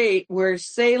only state where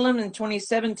Salem in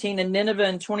 2017 and Nineveh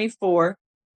in 24,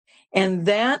 and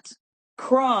that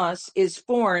cross is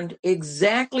formed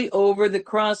exactly over the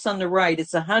cross on the right.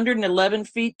 It's 111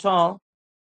 feet tall,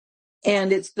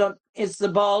 and it's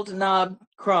the bald knob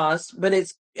cross, but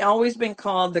it's always been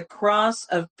called the cross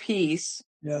of peace.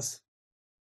 Yes.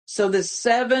 So the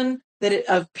 7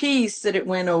 of peace that it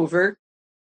went over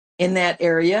in that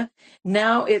area,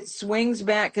 now it swings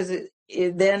back because it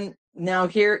then now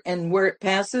here and where it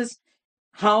passes.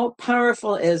 How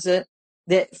powerful is it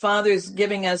that Father's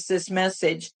giving us this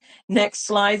message? Next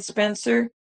slide,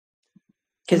 Spencer.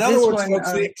 In other words,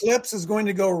 folks, the eclipse is going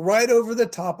to go right over the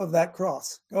top of that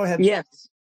cross. Go ahead.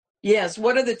 Yes.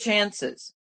 What are the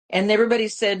chances? And everybody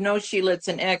said, no, Sheila, it's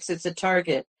an X, it's a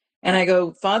target. And I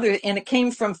go, Father, and it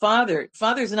came from Father.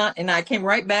 Father's not, and I came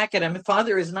right back at him.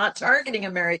 Father is not targeting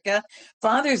America.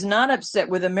 Father's not upset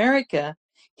with America.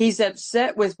 He's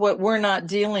upset with what we're not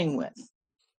dealing with.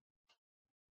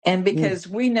 And because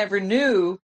we never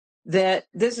knew that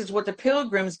this is what the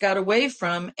Pilgrims got away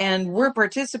from, and we're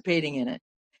participating in it.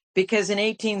 Because in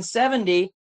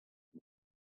 1870,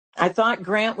 I thought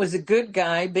Grant was a good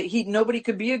guy, but nobody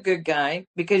could be a good guy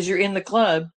because you're in the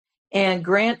club. And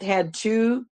Grant had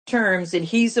 2 terms, and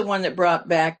he's the one that brought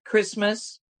back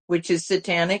Christmas, which is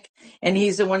satanic, and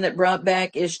he's the one that brought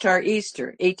back Ishtar Easter,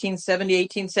 1870,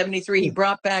 1873. He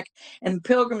brought back, and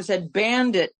Pilgrims had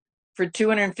banned it for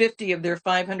 250 of their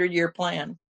 500-year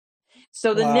plan.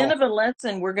 So the Nineveh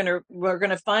lesson we're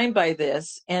gonna find by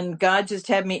this, and God just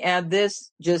had me add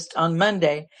this just on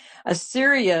Monday.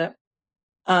 Assyria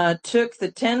took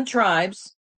the 10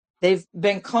 tribes. They've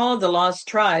been called the lost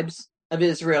tribes of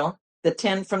Israel. The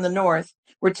 10 from the north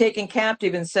were taken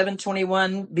captive in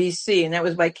 721 BC, and that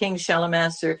was by King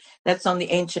Shalmaneser. That's on the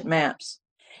ancient maps.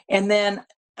 And then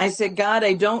I said, God,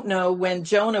 I don't know when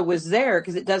Jonah was there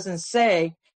because it doesn't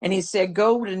say. And he said,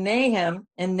 go to Nahum,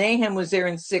 and Nahum was there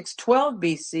in 612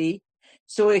 BC.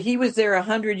 So he was there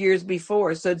 100 years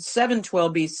before. So it's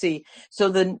 712 BC. So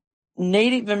the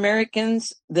Native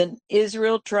Americans, the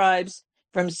Israel tribes,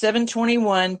 from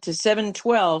 721 to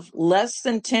 712, less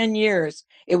than 10 years,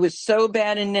 it was so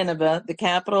bad in Nineveh, the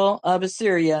capital of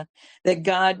Assyria, that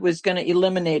God was going to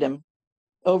eliminate them,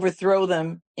 overthrow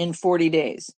them in 40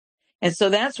 days. And so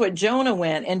that's what Jonah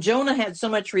went. And Jonah had so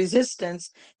much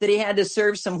resistance that he had to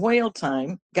serve some whale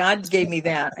time. God gave me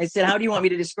that. I said, how do you want me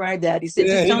to describe that? He said,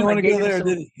 just tell him I gave him some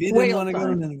did he? He didn't want to go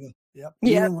to Nineveh. Yep. He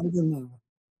didn't want to go to Nineveh.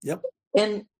 Yep.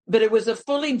 But it was a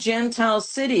fully Gentile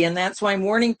city. And that's why I'm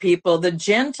warning people, the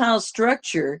Gentile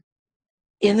structure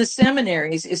in the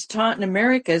seminaries is taught in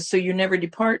America, so you never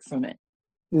depart from it.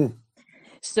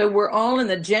 So we're all in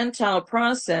the Gentile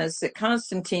process that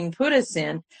Constantine put us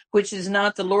in, which is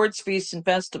not the Lord's feasts and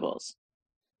festivals.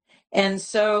 And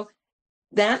so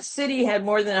that city had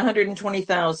more than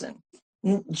 120,000.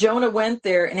 Jonah went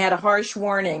there and had a harsh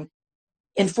warning.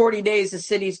 In 40 days, the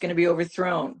city's going to be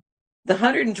overthrown. The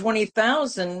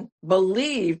 120,000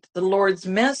 believed the Lord's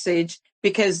message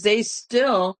because they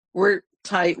still were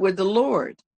tight with the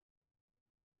Lord.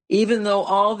 Even though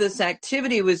all this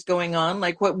activity was going on,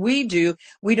 like what we do,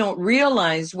 we don't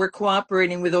realize we're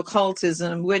cooperating with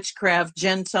occultism, witchcraft,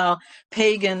 Gentile,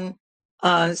 pagan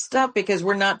stuff because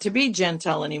we're not to be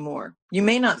Gentile anymore. You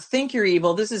may not think you're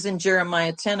evil. This is in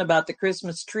Jeremiah 10 about the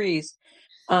Christmas trees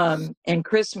and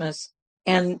Christmas.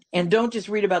 And don't just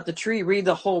read about the tree, read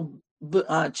the whole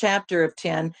chapter of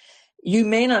 10. You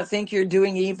may not think you're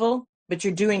doing evil, but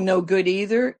you're doing no good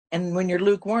either. And when you're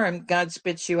lukewarm, God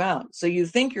spits you out. So you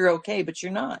think you're okay, but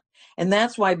you're not. And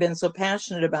that's why I've been so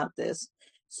passionate about this.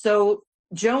 So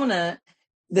Jonah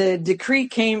the decree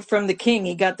came from the king.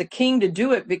 He got the king to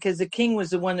do it because the king was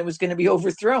the one that was going to be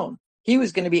overthrown. He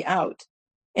was going to be out.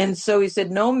 And so he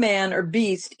said, no man or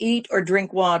beast eat or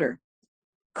drink water.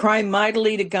 Cry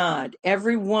mightily to God.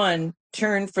 Every one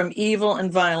turn from evil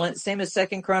and violence. Same as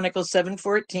 2 Chronicles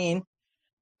 7:14.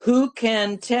 Who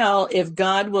can tell if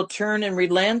God will turn and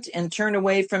relent and turn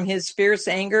away from his fierce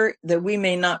anger that we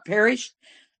may not perish?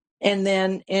 And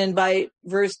then by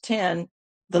verse 10,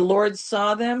 the Lord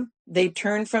saw them. They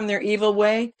turned from their evil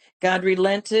way. God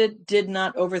relented, did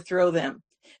not overthrow them.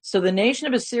 So the nation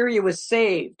of Assyria was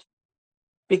saved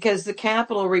because the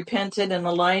capital repented and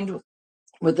aligned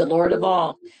with the Lord of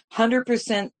all.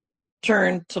 100%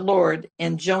 turned to Lord,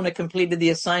 and Jonah completed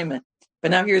the assignment. But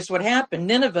now here's what happened.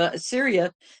 Nineveh,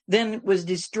 Assyria, then was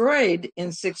destroyed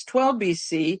in 612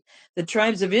 BC. The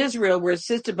tribes of Israel were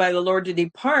assisted by the Lord to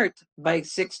depart by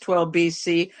 612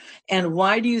 BC. And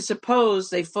why do you suppose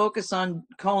they focus on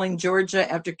calling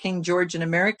Georgia after King George in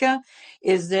America?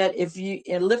 Is that if you,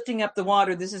 lifting up the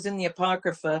water, this is in the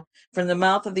Apocrypha, from the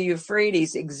mouth of the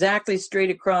Euphrates, exactly straight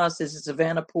across is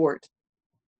Savannah Port.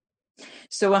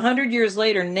 So 100 years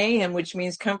later, Nahum, which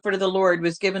means comfort of the Lord,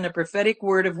 was given a prophetic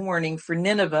word of warning for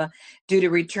Nineveh due to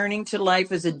returning to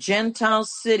life as a Gentile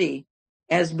city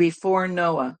as before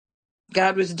Noah.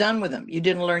 God was done with them. You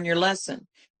didn't learn your lesson.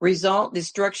 Result,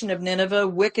 destruction of Nineveh,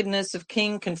 wickedness of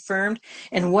king confirmed.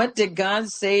 And what did God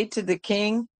say to the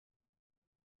king?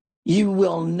 You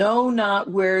will know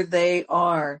not where they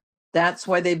are. That's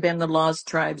why they've been the lost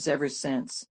tribes ever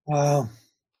since. Wow.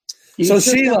 You So took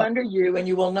them Sheila, under you, and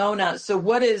you will know not. So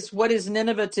what is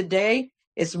Nineveh today?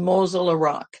 It's Mosul,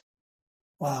 Iraq.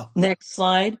 wow. Next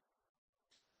slide.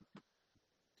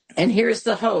 And here's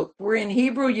the hope. We're in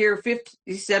Hebrew year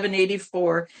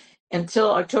 5784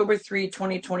 until October 3,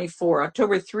 2024.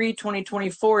 October 3,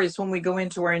 2024 is when we go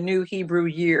into our new Hebrew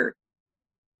year.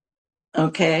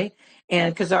 Okay?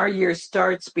 And because our year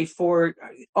starts before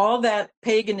all that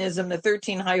paganism, the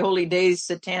 13 high holy days,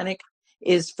 satanic,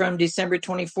 is from December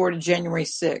 24 to January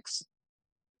 6.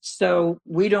 So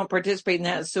we don't participate in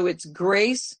that. So it's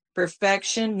grace,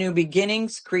 perfection, new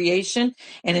beginnings, creation.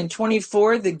 And in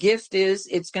 24, the gift is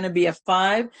it's going to be a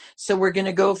 5. So we're going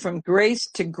to go from grace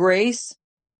to grace.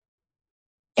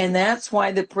 And that's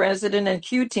why the president and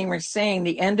Q team are saying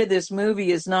the end of this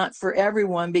movie is not for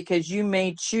everyone because you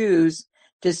may choose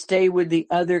to stay with the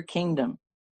other kingdom.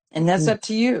 And that's up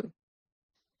to you.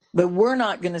 But we're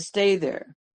not going to stay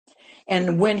there.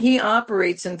 And when he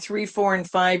operates in 3, 4, and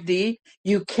 5D,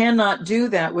 you cannot do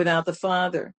that without the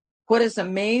Father. What has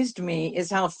amazed me is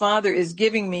how Father is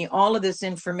giving me all of this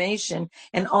information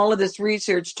and all of this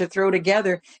research to throw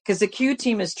together, because the Q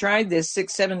team has tried this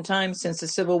 6, 7 times since the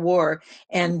Civil War,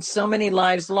 and so many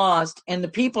lives lost, and the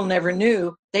people never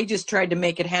knew. They just tried to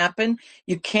make it happen.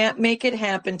 You can't make it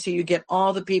happen till you get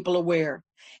all the people aware.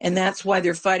 And that's why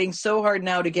they're fighting so hard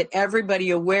now to get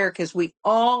everybody aware, because we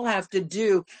all have to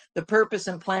do the purpose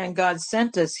and plan God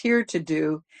sent us here to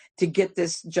do to get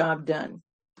this job done.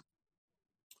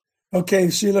 Okay,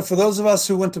 Sheila, for those of us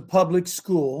who went to public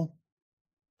school,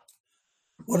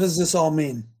 what does this all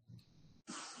mean?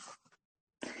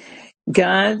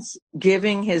 God's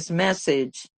giving his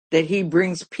message that he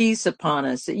brings peace upon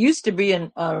us. It used to be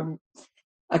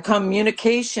a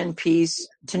communication piece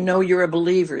to know you're a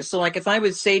believer. So like if I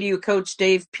would say to you, Coach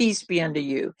Dave, peace be unto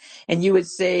you, and you would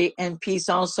say, and peace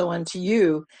also unto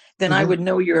you, then I would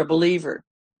know you're a believer.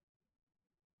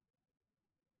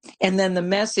 And then the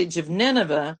message of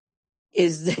Nineveh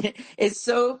is it's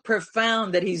so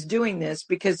profound that he's doing this,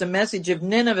 because the message of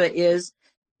Nineveh is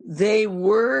they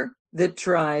were the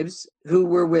tribes who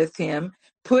were with him,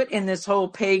 put in this whole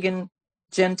pagan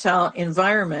Gentile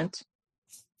environment.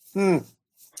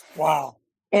 Wow.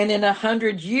 And in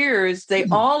 100 years, they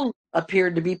all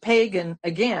appeared to be pagan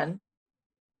again.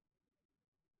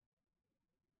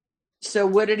 So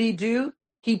what did he do?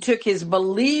 He took his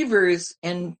believers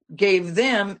and gave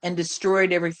them and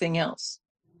destroyed everything else.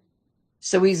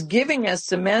 So he's giving us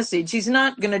the message.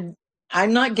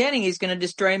 I'm not getting he's going to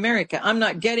destroy America. I'm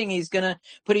not getting he's going to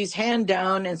put his hand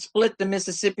down and split the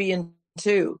Mississippi in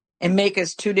two and make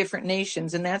us two different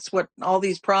nations. And that's what all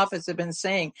these prophets have been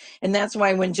saying. And that's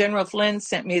why when General Flynn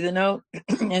sent me the note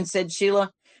and said,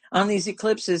 Sheila, on these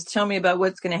eclipses, tell me about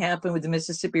what's going to happen with the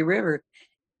Mississippi River.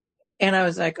 And I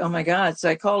was like, oh my God. So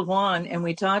I called Juan and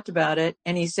we talked about it.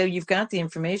 And he said, you've got the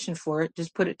information for it.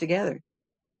 Just put it together.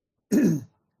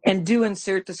 And do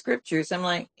insert the scriptures. I'm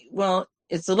like, well,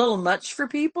 it's a little much for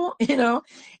people,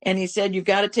 And he said, you've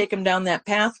got to take them down that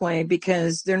pathway,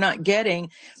 because they're not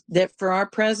getting that for our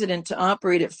president to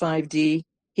operate at 5D,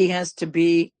 he has to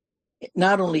be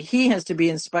not only he has to be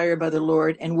inspired by the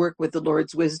Lord and work with the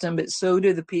Lord's wisdom, but so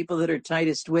do the people that are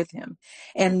tightest with him.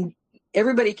 And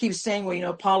everybody keeps saying,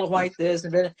 well, Paula White this,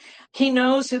 and that. He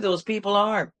knows who those people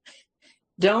are.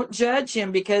 Don't judge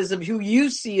him because of who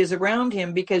you see is around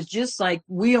him, because just like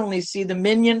we only see the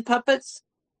minion puppets,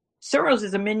 Soros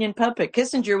is a minion puppet.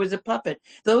 Kissinger was a puppet.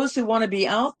 Those who want to be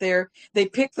out there, they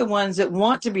pick the ones that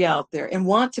want to be out there and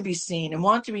want to be seen and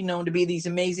want to be known to be these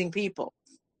amazing people.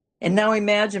 And now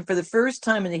imagine, for the first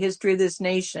time in the history of this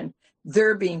nation,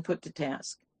 they're being put to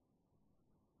task.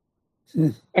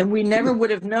 And we never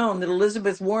would have known that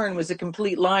Elizabeth Warren was a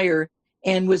complete liar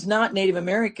and was not Native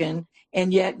American,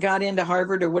 and yet got into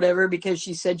Harvard or whatever because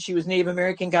she said she was Native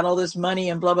American, got all this money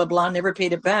and blah, blah, blah, never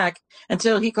paid it back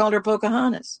until he called her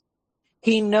Pocahontas.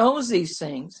 He knows these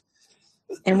things.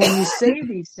 And when you say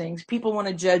these things, people want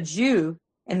to judge you,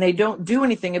 and they don't do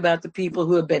anything about the people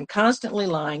who have been constantly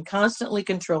lying, constantly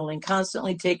controlling,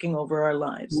 constantly taking over our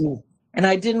lives. And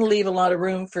I didn't leave a lot of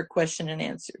room for question and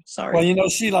answer. Sorry. Well,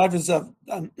 Sheila, I was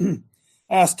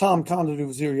asked Tom Condit, who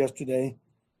was here yesterday,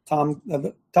 Tom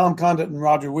Condit and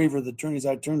Roger Weaver, the attorneys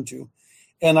I turned to.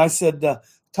 And I said,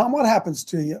 Tom, what happens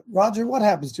to you? Roger, what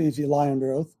happens to you if you lie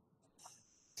under oath?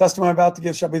 Testimony about to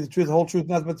give shall be the truth, the whole truth,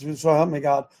 nothing but the truth, so help me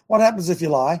God. What happens if you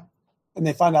lie and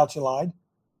they find out you lied?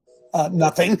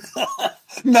 Nothing.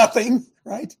 Nothing,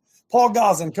 right? Paul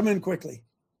Gosling, come in quickly.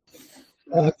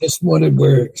 I just wondered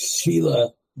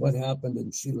what happened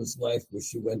in Sheila's life where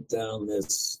she went down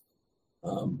this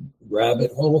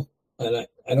rabbit hole. And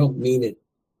I don't mean it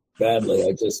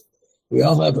badly. We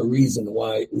all have a reason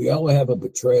why. We all have a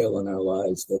betrayal in our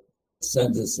lives that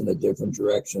sends us in a different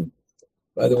direction.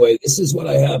 By the way, this is what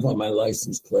I have on my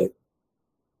license plate.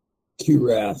 Q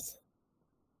Wrath.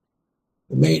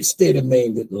 The state of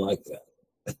Maine didn't like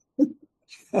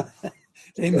that.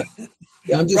 Amen.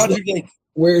 Yeah, I'm just Roger, wondering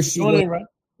where she went, right?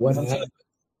 what happened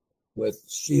with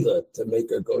Sheila to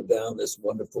make her go down this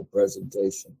wonderful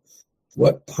presentation.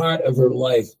 What part of her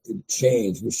life did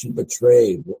change? Was she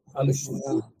betrayed? How does she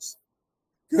do this?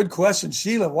 Good question.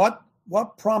 Sheila,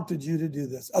 what prompted you to do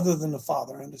this, other than the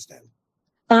Father? I understand.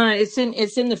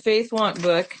 It's in the Faith Walk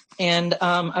book, and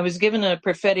I was given a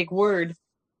prophetic word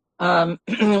when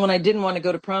I didn't want to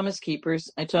go to Promise Keepers.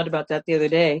 I talked about that the other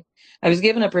day. I was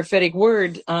given a prophetic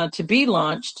word to be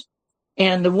launched,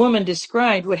 and the woman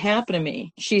described what happened to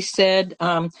me. She said,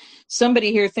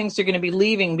 somebody here thinks they're going to be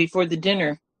leaving before the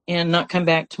dinner and not come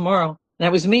back tomorrow.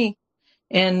 That was me.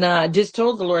 And just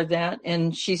told the Lord that.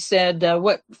 And she said,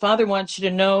 what Father wants you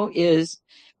to know is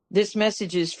this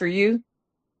message is for you.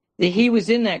 That he was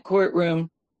in that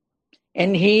courtroom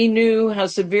and he knew how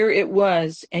severe it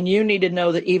was. And you need to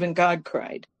know that even God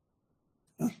cried.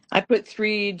 I put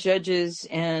 3 judges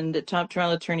and a top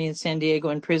trial attorney in San Diego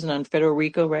in prison on federal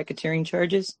RICO racketeering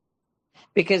charges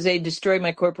because they destroyed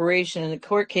my corporation. And the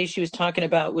court case she was talking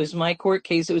about was my court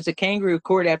case. It was a kangaroo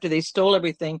court after they stole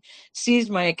everything,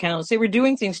 seized my accounts. They were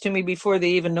doing things to me before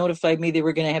they even notified me they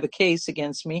were going to have a case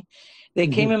against me. They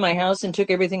came in my house and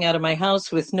took everything out of my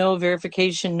house with no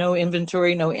verification, no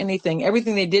inventory, no anything.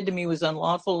 Everything they did to me was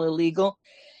unlawful, illegal.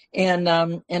 And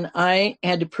I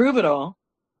had to prove it all.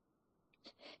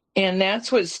 And that's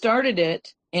what started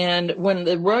it. And when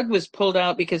the rug was pulled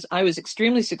out, because I was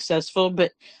extremely successful,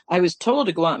 but I was told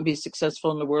to go out and be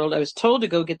successful in the world. I was told to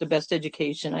go get the best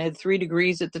education. I had 3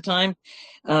 degrees at the time,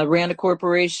 ran a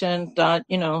corporation, thought,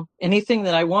 anything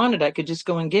that I wanted, I could just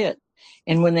go and get.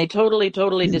 And when they totally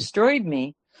destroyed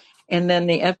me, and then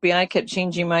the FBI kept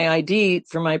changing my ID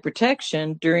for my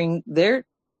protection during their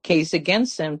case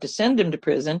against them to send them to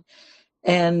prison.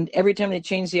 And every time they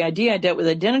changed the ID, I dealt with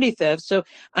identity theft. So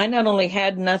I not only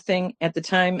had nothing at the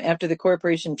time after the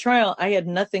corporation trial, I had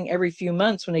nothing every few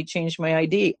months when they changed my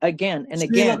ID again and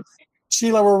again.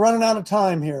 Sheila, we're running out of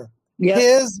time here. Yep.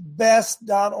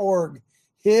 Hisbest.org.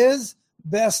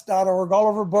 Hisbest.org. All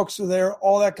of our books are there,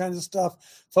 all that kind of stuff.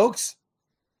 Folks,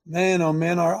 man, oh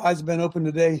man, our eyes have been opened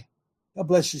today. God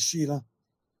bless you, Sheila.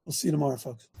 We'll see you tomorrow,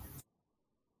 folks.